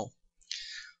general.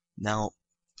 Now,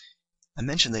 I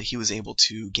mentioned that he was able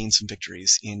to gain some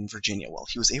victories in Virginia. Well,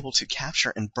 he was able to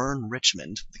capture and burn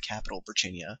Richmond, the capital of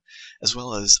Virginia, as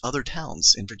well as other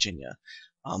towns in Virginia.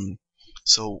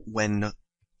 So when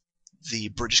the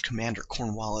British commander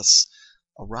Cornwallis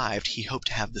arrived, he hoped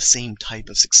to have the same type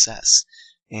of success.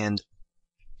 And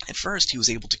at first, he was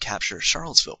able to capture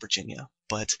Charlottesville, Virginia,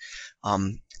 but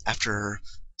after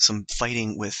some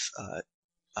fighting with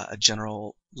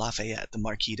General Lafayette, the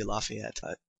Marquis de Lafayette,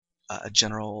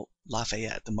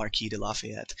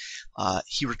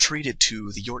 he retreated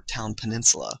to the Yorktown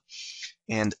Peninsula.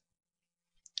 And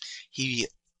he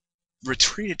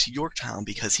retreated to Yorktown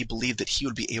because he believed that he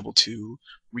would be able to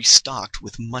restock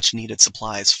with much-needed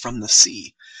supplies from the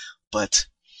sea. But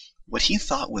what he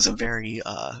thought was a very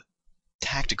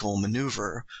tactical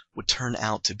maneuver would turn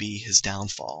out to be his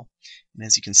downfall. And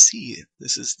as you can see,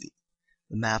 this is the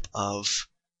map of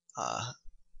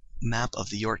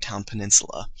the Yorktown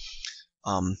Peninsula,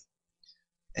 and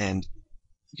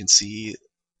you can see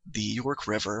the York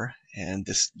River and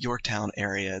this Yorktown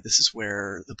area. This is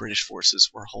where the British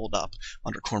forces were holed up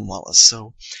under Cornwallis.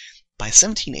 So by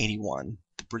 1781,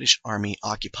 the British Army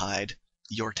occupied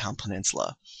the Yorktown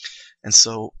Peninsula, and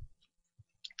so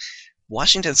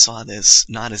Washington saw this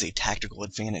not as a tactical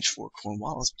advantage for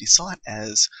Cornwallis, but he saw it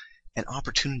as an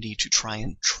opportunity to try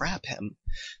and trap him.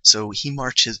 So he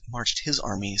marched his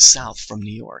army south from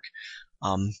New York.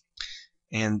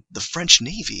 And the French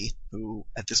Navy, who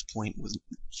at this point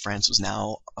France was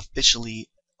now officially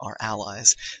our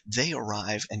allies, they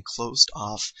arrived and closed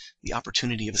off the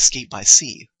opportunity of escape by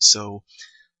sea. So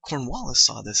Cornwallis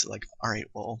saw this like, all right,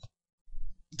 well,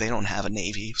 they don't have a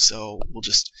navy, so we'll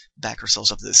just back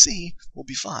ourselves up to the sea, we'll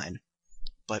be fine.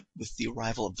 But with the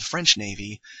arrival of the French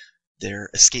Navy, their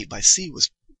escape by sea was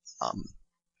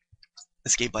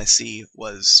escape by sea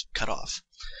was cut off.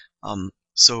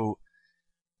 So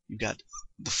you've got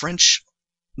the French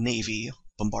Navy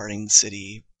bombarding the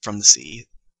city from the sea.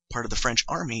 Part of the French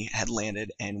army had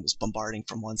landed and was bombarding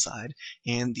from one side,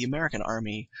 and the American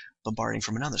army bombarding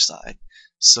from another side.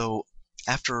 So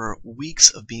after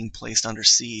weeks of being placed under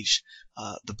siege,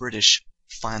 the British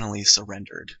finally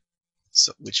surrendered,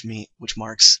 which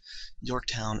marks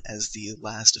Yorktown as the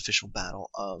last official battle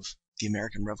of the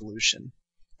American Revolution.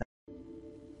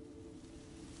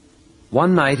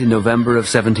 One night in November of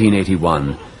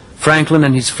 1781, Franklin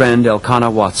and his friend Elkanah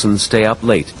Watson stay up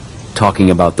late, talking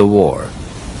about the war.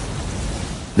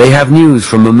 They have news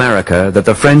from America that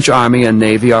the French Army and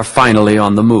Navy are finally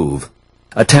on the move,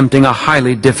 attempting a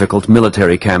highly difficult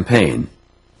military campaign.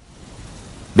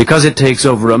 Because it takes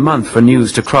over a month for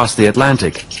news to cross the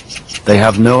Atlantic, they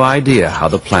have no idea how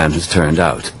the plan has turned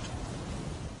out.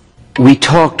 We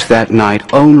talked that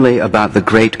night only about the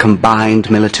great combined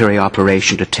military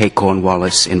operation to take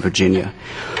Cornwallis in Virginia.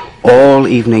 All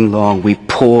evening long we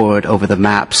pored over the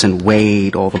maps and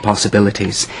weighed all the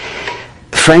possibilities.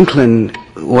 Franklin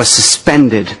was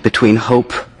suspended between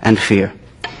hope and fear.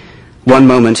 One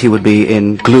moment he would be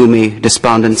in gloomy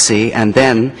despondency, and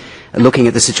then, looking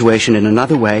at the situation in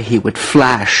another way, he would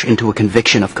flash into a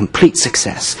conviction of complete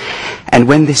success. And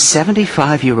when this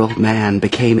 75-year-old man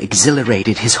became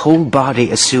exhilarated, his whole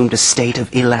body assumed a state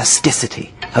of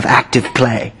elasticity, of active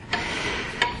play.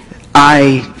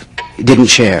 I didn't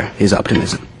share his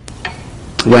optimism.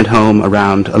 Went home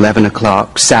around 11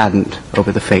 o'clock, saddened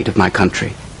over the fate of my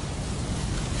country.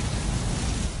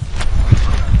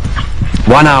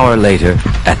 1 hour later,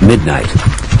 at midnight,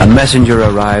 a messenger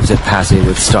arrives at Passy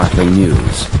with startling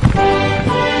news.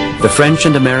 The French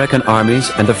and American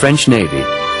armies and the French Navy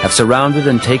have surrounded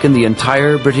and taken the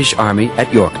entire British Army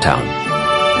at Yorktown.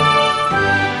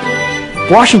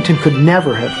 Washington could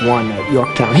never have won at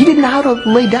Yorktown. He didn't know how to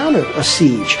lay down a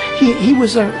siege. He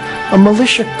was a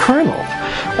militia colonel.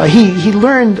 He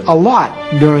learned a lot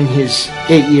during his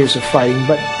 8 years of fighting,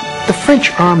 but the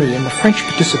French army and the French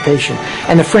participation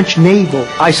and the French naval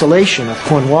isolation of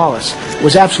Cornwallis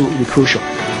was absolutely crucial.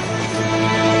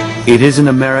 It is an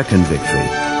American victory.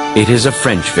 It is a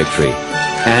French victory.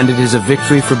 And it is a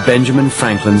victory for Benjamin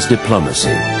Franklin's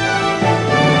diplomacy.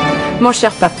 Mon cher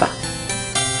papa,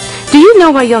 do you know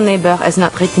why your neighbor has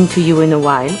not written to you in a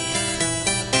while?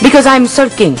 Because I am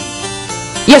sulking.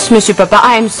 Yes, Monsieur Papa,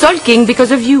 I am sulking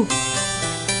because of you.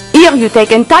 Here you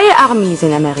take entire armies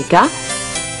in America,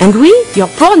 and we, your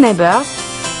poor neighbors,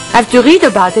 have to read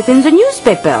about it in the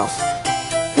newspapers.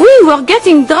 We were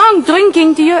getting drunk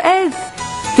drinking to your health,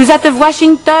 to that of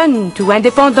Washington, to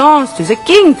Independence, to the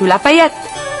King, to Lafayette,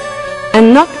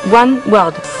 and not one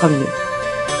word from you.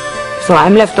 So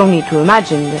I'm left only to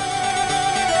imagine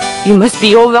that you must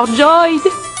be overjoyed.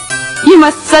 You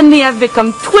must suddenly have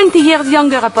become 20 years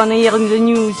younger upon hearing the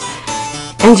news,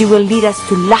 and you will lead us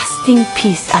to lasting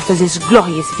peace after this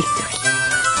glorious victory.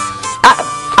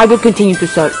 I will continue to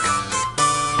sulk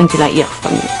until I hear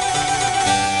from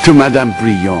you. To Madame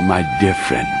Brillon, my dear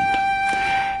friend,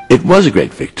 it was a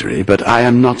great victory, but I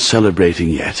am not celebrating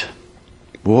yet.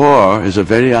 War is a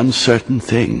very uncertain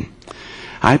thing.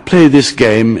 I play this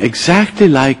game exactly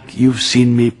like you've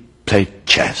seen me play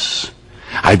chess.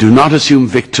 I do not assume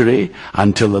victory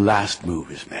until the last move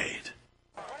is made.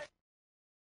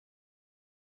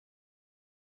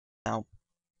 Now,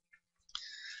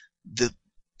 the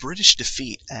British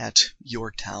defeat at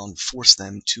Yorktown forced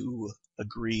them to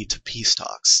agree to peace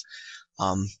talks.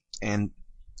 And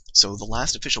so the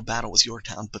last official battle was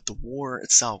Yorktown, but the war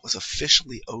itself was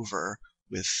officially over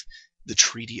with the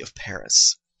Treaty of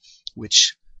Paris,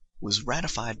 which was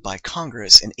ratified by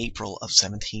Congress in April of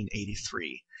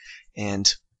 1783.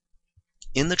 And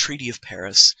in the Treaty of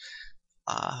Paris,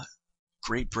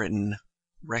 Great Britain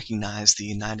recognized the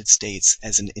United States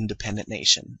as an independent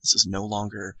nation. This is no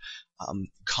longer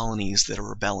colonies that are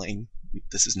rebelling.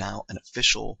 This is now an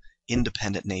official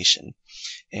independent nation.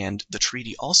 And the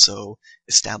treaty also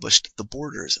established the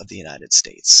borders of the United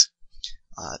States.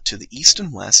 To the east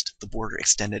and west, the border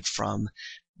extended from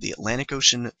the Atlantic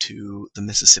Ocean to the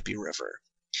Mississippi River.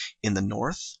 In the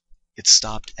north, it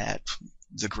stopped at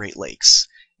the Great Lakes.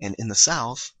 And in the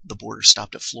south, the border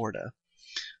stopped at Florida.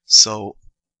 So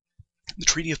the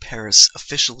Treaty of Paris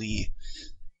officially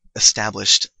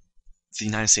established the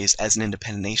United States as an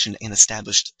independent nation and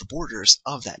established the borders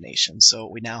of that nation. So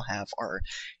we now have our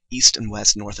east and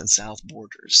west, north and south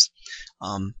borders.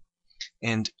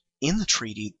 And in the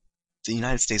treaty, the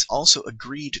United States also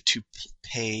agreed to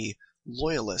pay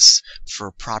loyalists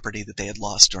for property that they had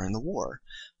lost during the war.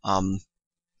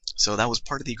 So that was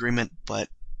part of the agreement, but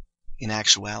in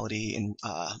actuality, in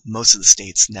most of the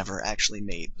states never actually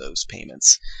made those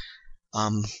payments.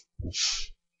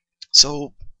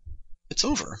 So it's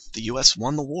over. The U.S.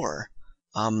 won the war.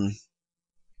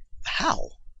 How?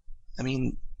 I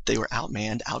mean, they were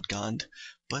outmanned, outgunned,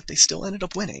 but they still ended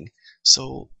up winning.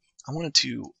 So I wanted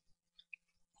to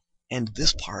end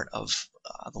this part of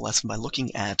the lesson by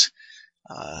looking at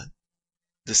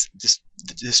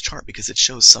this chart, because it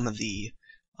shows some of the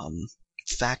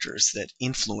factors that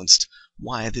influenced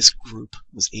why this group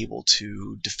was able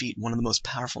to defeat one of the most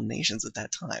powerful nations at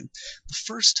that time. The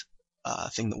first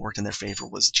thing that worked in their favor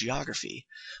was geography.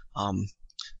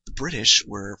 The British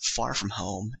were far from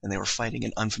home, and they were fighting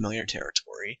in unfamiliar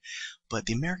territory, but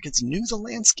the Americans knew the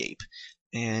landscape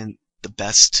and the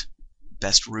best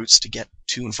routes to get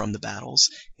to and from the battles,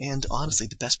 and honestly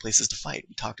the best places to fight.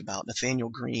 We talked about Nathaniel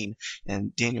Greene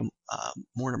and Daniel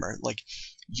Mortimer, like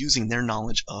using their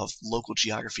knowledge of local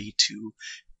geography to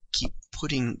keep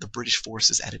putting the British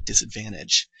forces at a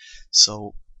disadvantage.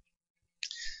 So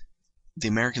the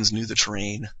Americans knew the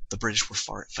terrain. The British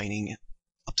were fighting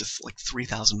up to like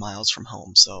 3,000 miles from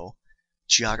home, so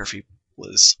geography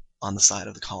was on the side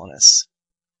of the colonists.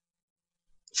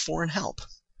 Foreign help.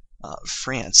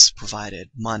 France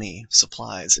provided money,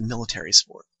 supplies, and military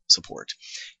support.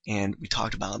 And we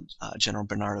talked about General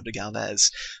Bernardo de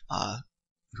Galvez,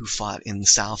 who fought in the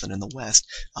south and in the west.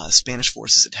 Spanish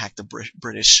forces attacked the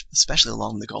British, especially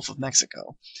along the Gulf of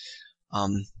Mexico.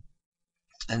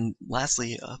 And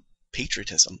lastly,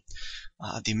 patriotism.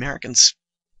 The Americans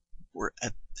were,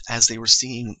 as they were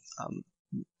seeing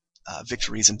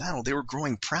victories in battle, they were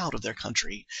growing proud of their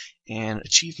country and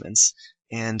achievements.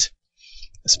 And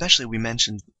especially, we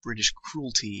mentioned British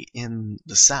cruelty in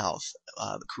the South,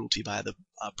 the cruelty by the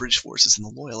British forces and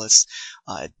the Loyalists.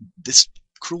 This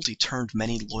cruelty turned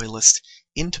many Loyalists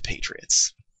into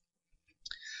patriots.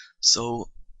 So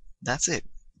that's it.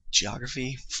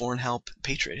 Geography, foreign help,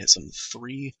 patriotism.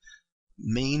 Three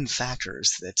main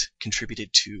factors that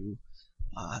contributed to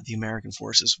the American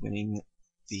forces winning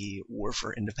the War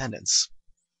for Independence.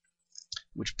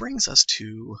 Which brings us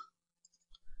to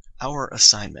our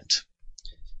assignment.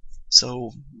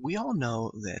 So we all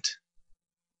know that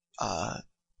the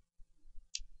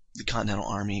Continental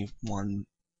Army won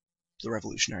the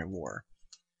Revolutionary War,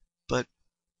 but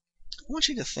I want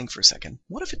you to think for a second,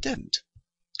 what if it didn't?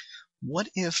 What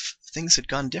if things had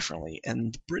gone differently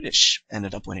and the British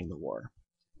ended up winning the war?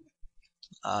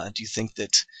 Do you think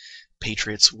that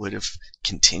patriots would have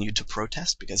continued to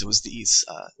protest because it was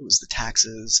the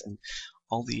taxes and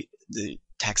all the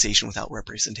taxation without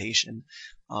representation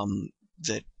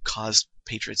that caused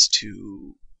patriots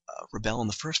to rebel in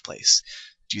the first place?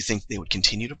 Do you think they would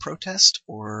continue to protest,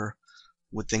 or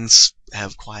would things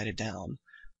have quieted down?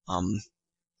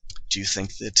 Do you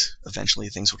think that eventually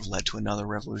things would have led to another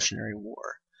Revolutionary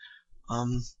War?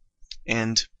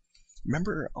 And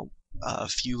remember a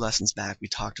few lessons back we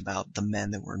talked about the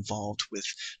men that were involved with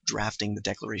drafting the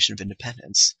Declaration of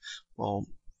Independence. Well,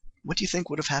 what do you think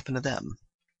would have happened to them?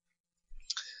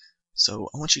 So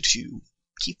I want you to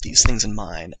keep these things in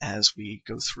mind as we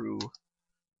go through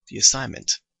the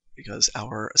assignment, because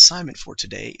our assignment for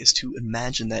today is to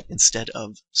imagine that instead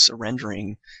of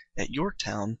surrendering at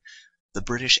Yorktown, the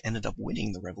British ended up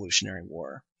winning the Revolutionary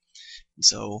War. And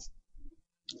so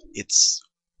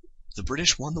the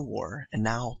British won the war, and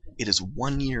now it is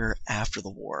 1 year after the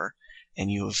war,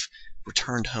 and you have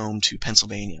returned home to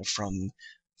Pennsylvania from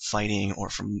fighting or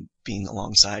from being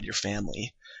alongside your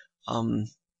family.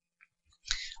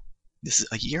 This is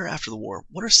a year after the war.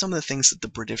 What are some of the things that the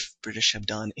British have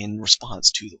done in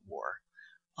response to the war?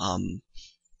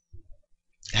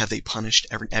 Have they punished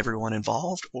everyone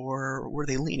involved, or were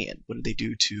they lenient? What did they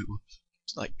do to,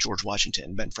 like, George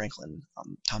Washington, Ben Franklin,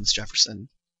 Thomas Jefferson?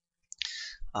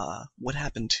 What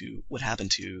happened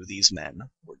to these men?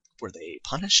 Were they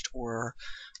punished, or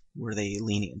were they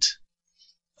lenient?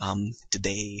 Did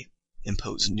they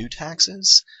impose new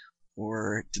taxes,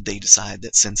 or did they decide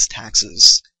that since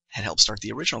taxes had helped start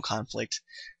the original conflict,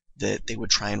 that they would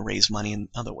try and raise money in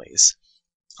other ways?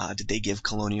 Did they give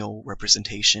colonial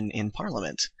representation in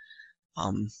Parliament?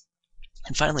 And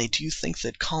finally, do you think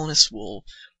that colonists will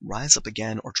rise up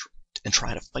again and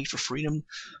try to fight for freedom,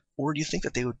 or do you think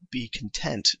that they would be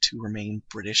content to remain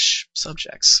British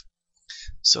subjects?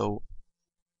 So,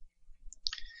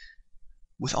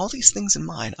 with all these things in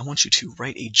mind, I want you to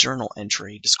write a journal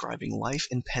entry describing life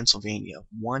in Pennsylvania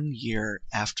 1 year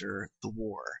after the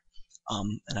war.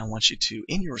 And I want you to,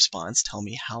 in your response, tell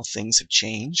me how things have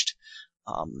changed.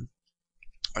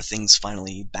 Are things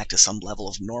finally back to some level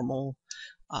of normal?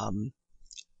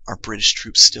 Are Are British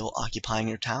troops still occupying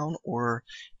your town, or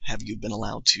have you been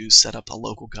allowed to set up a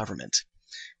local government?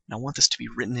 And I want this to be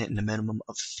written in a minimum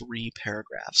of 3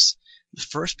 paragraphs. The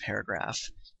first paragraph,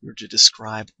 you're to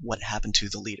describe what happened to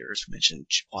the leaders. We mentioned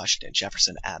Washington,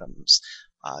 Jefferson, Adams,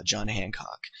 John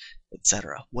Hancock,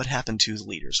 etc. What happened to the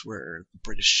leaders? Were the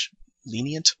British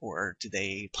lenient, or did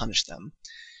they punish them?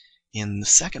 In the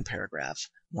second paragraph,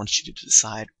 I want you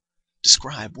to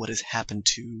describe what has happened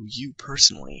to you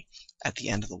personally at the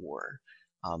end of the war.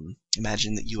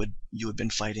 Imagine that you had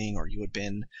been fighting, or you had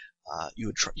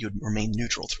remained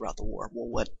neutral throughout the war.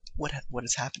 Well, what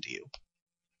has happened to you?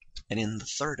 And in the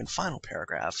third and final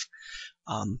paragraph,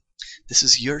 this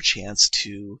is your chance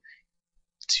to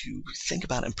think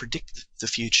about and predict the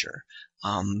future.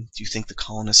 Do you think the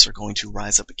colonists are going to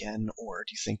rise up again, or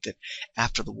do you think that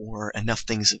after the war enough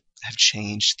things have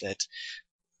changed that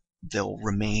they'll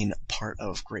remain part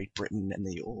of Great Britain and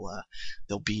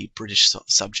they'll be British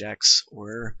subjects?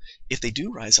 Or if they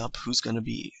do rise up, who's going to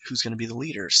be the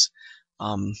leaders?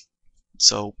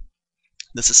 So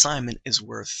this assignment is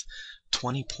worth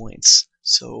 20 points.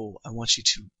 So I want you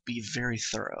to be very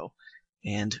thorough,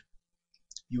 and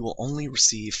you will only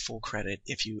receive full credit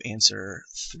if you answer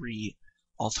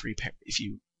if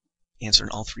you answer in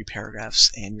all 3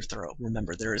 paragraphs and you're thorough.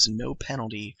 Remember, there is no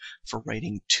penalty for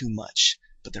writing too much,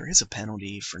 but there is a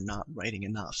penalty for not writing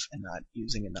enough and not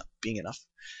using enough,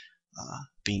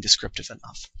 being descriptive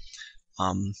enough.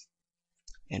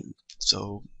 And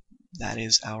so that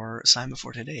is our assignment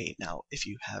for today. Now, if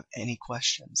you have any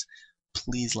questions,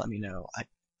 please let me know.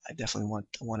 I definitely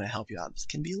want to help you out. This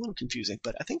can be a little confusing,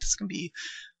 but I think this can be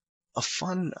a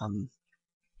fun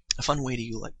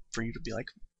way for you to be like,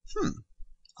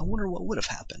 I wonder what would have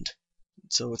happened.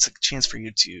 So it's a chance for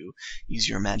you to use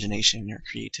your imagination and your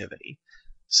creativity.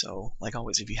 So, like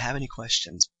always, if you have any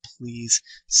questions, please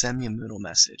send me a Moodle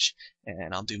message,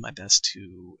 and I'll do my best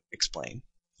to explain.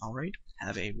 All right?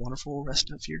 Have a wonderful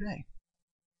rest of your day.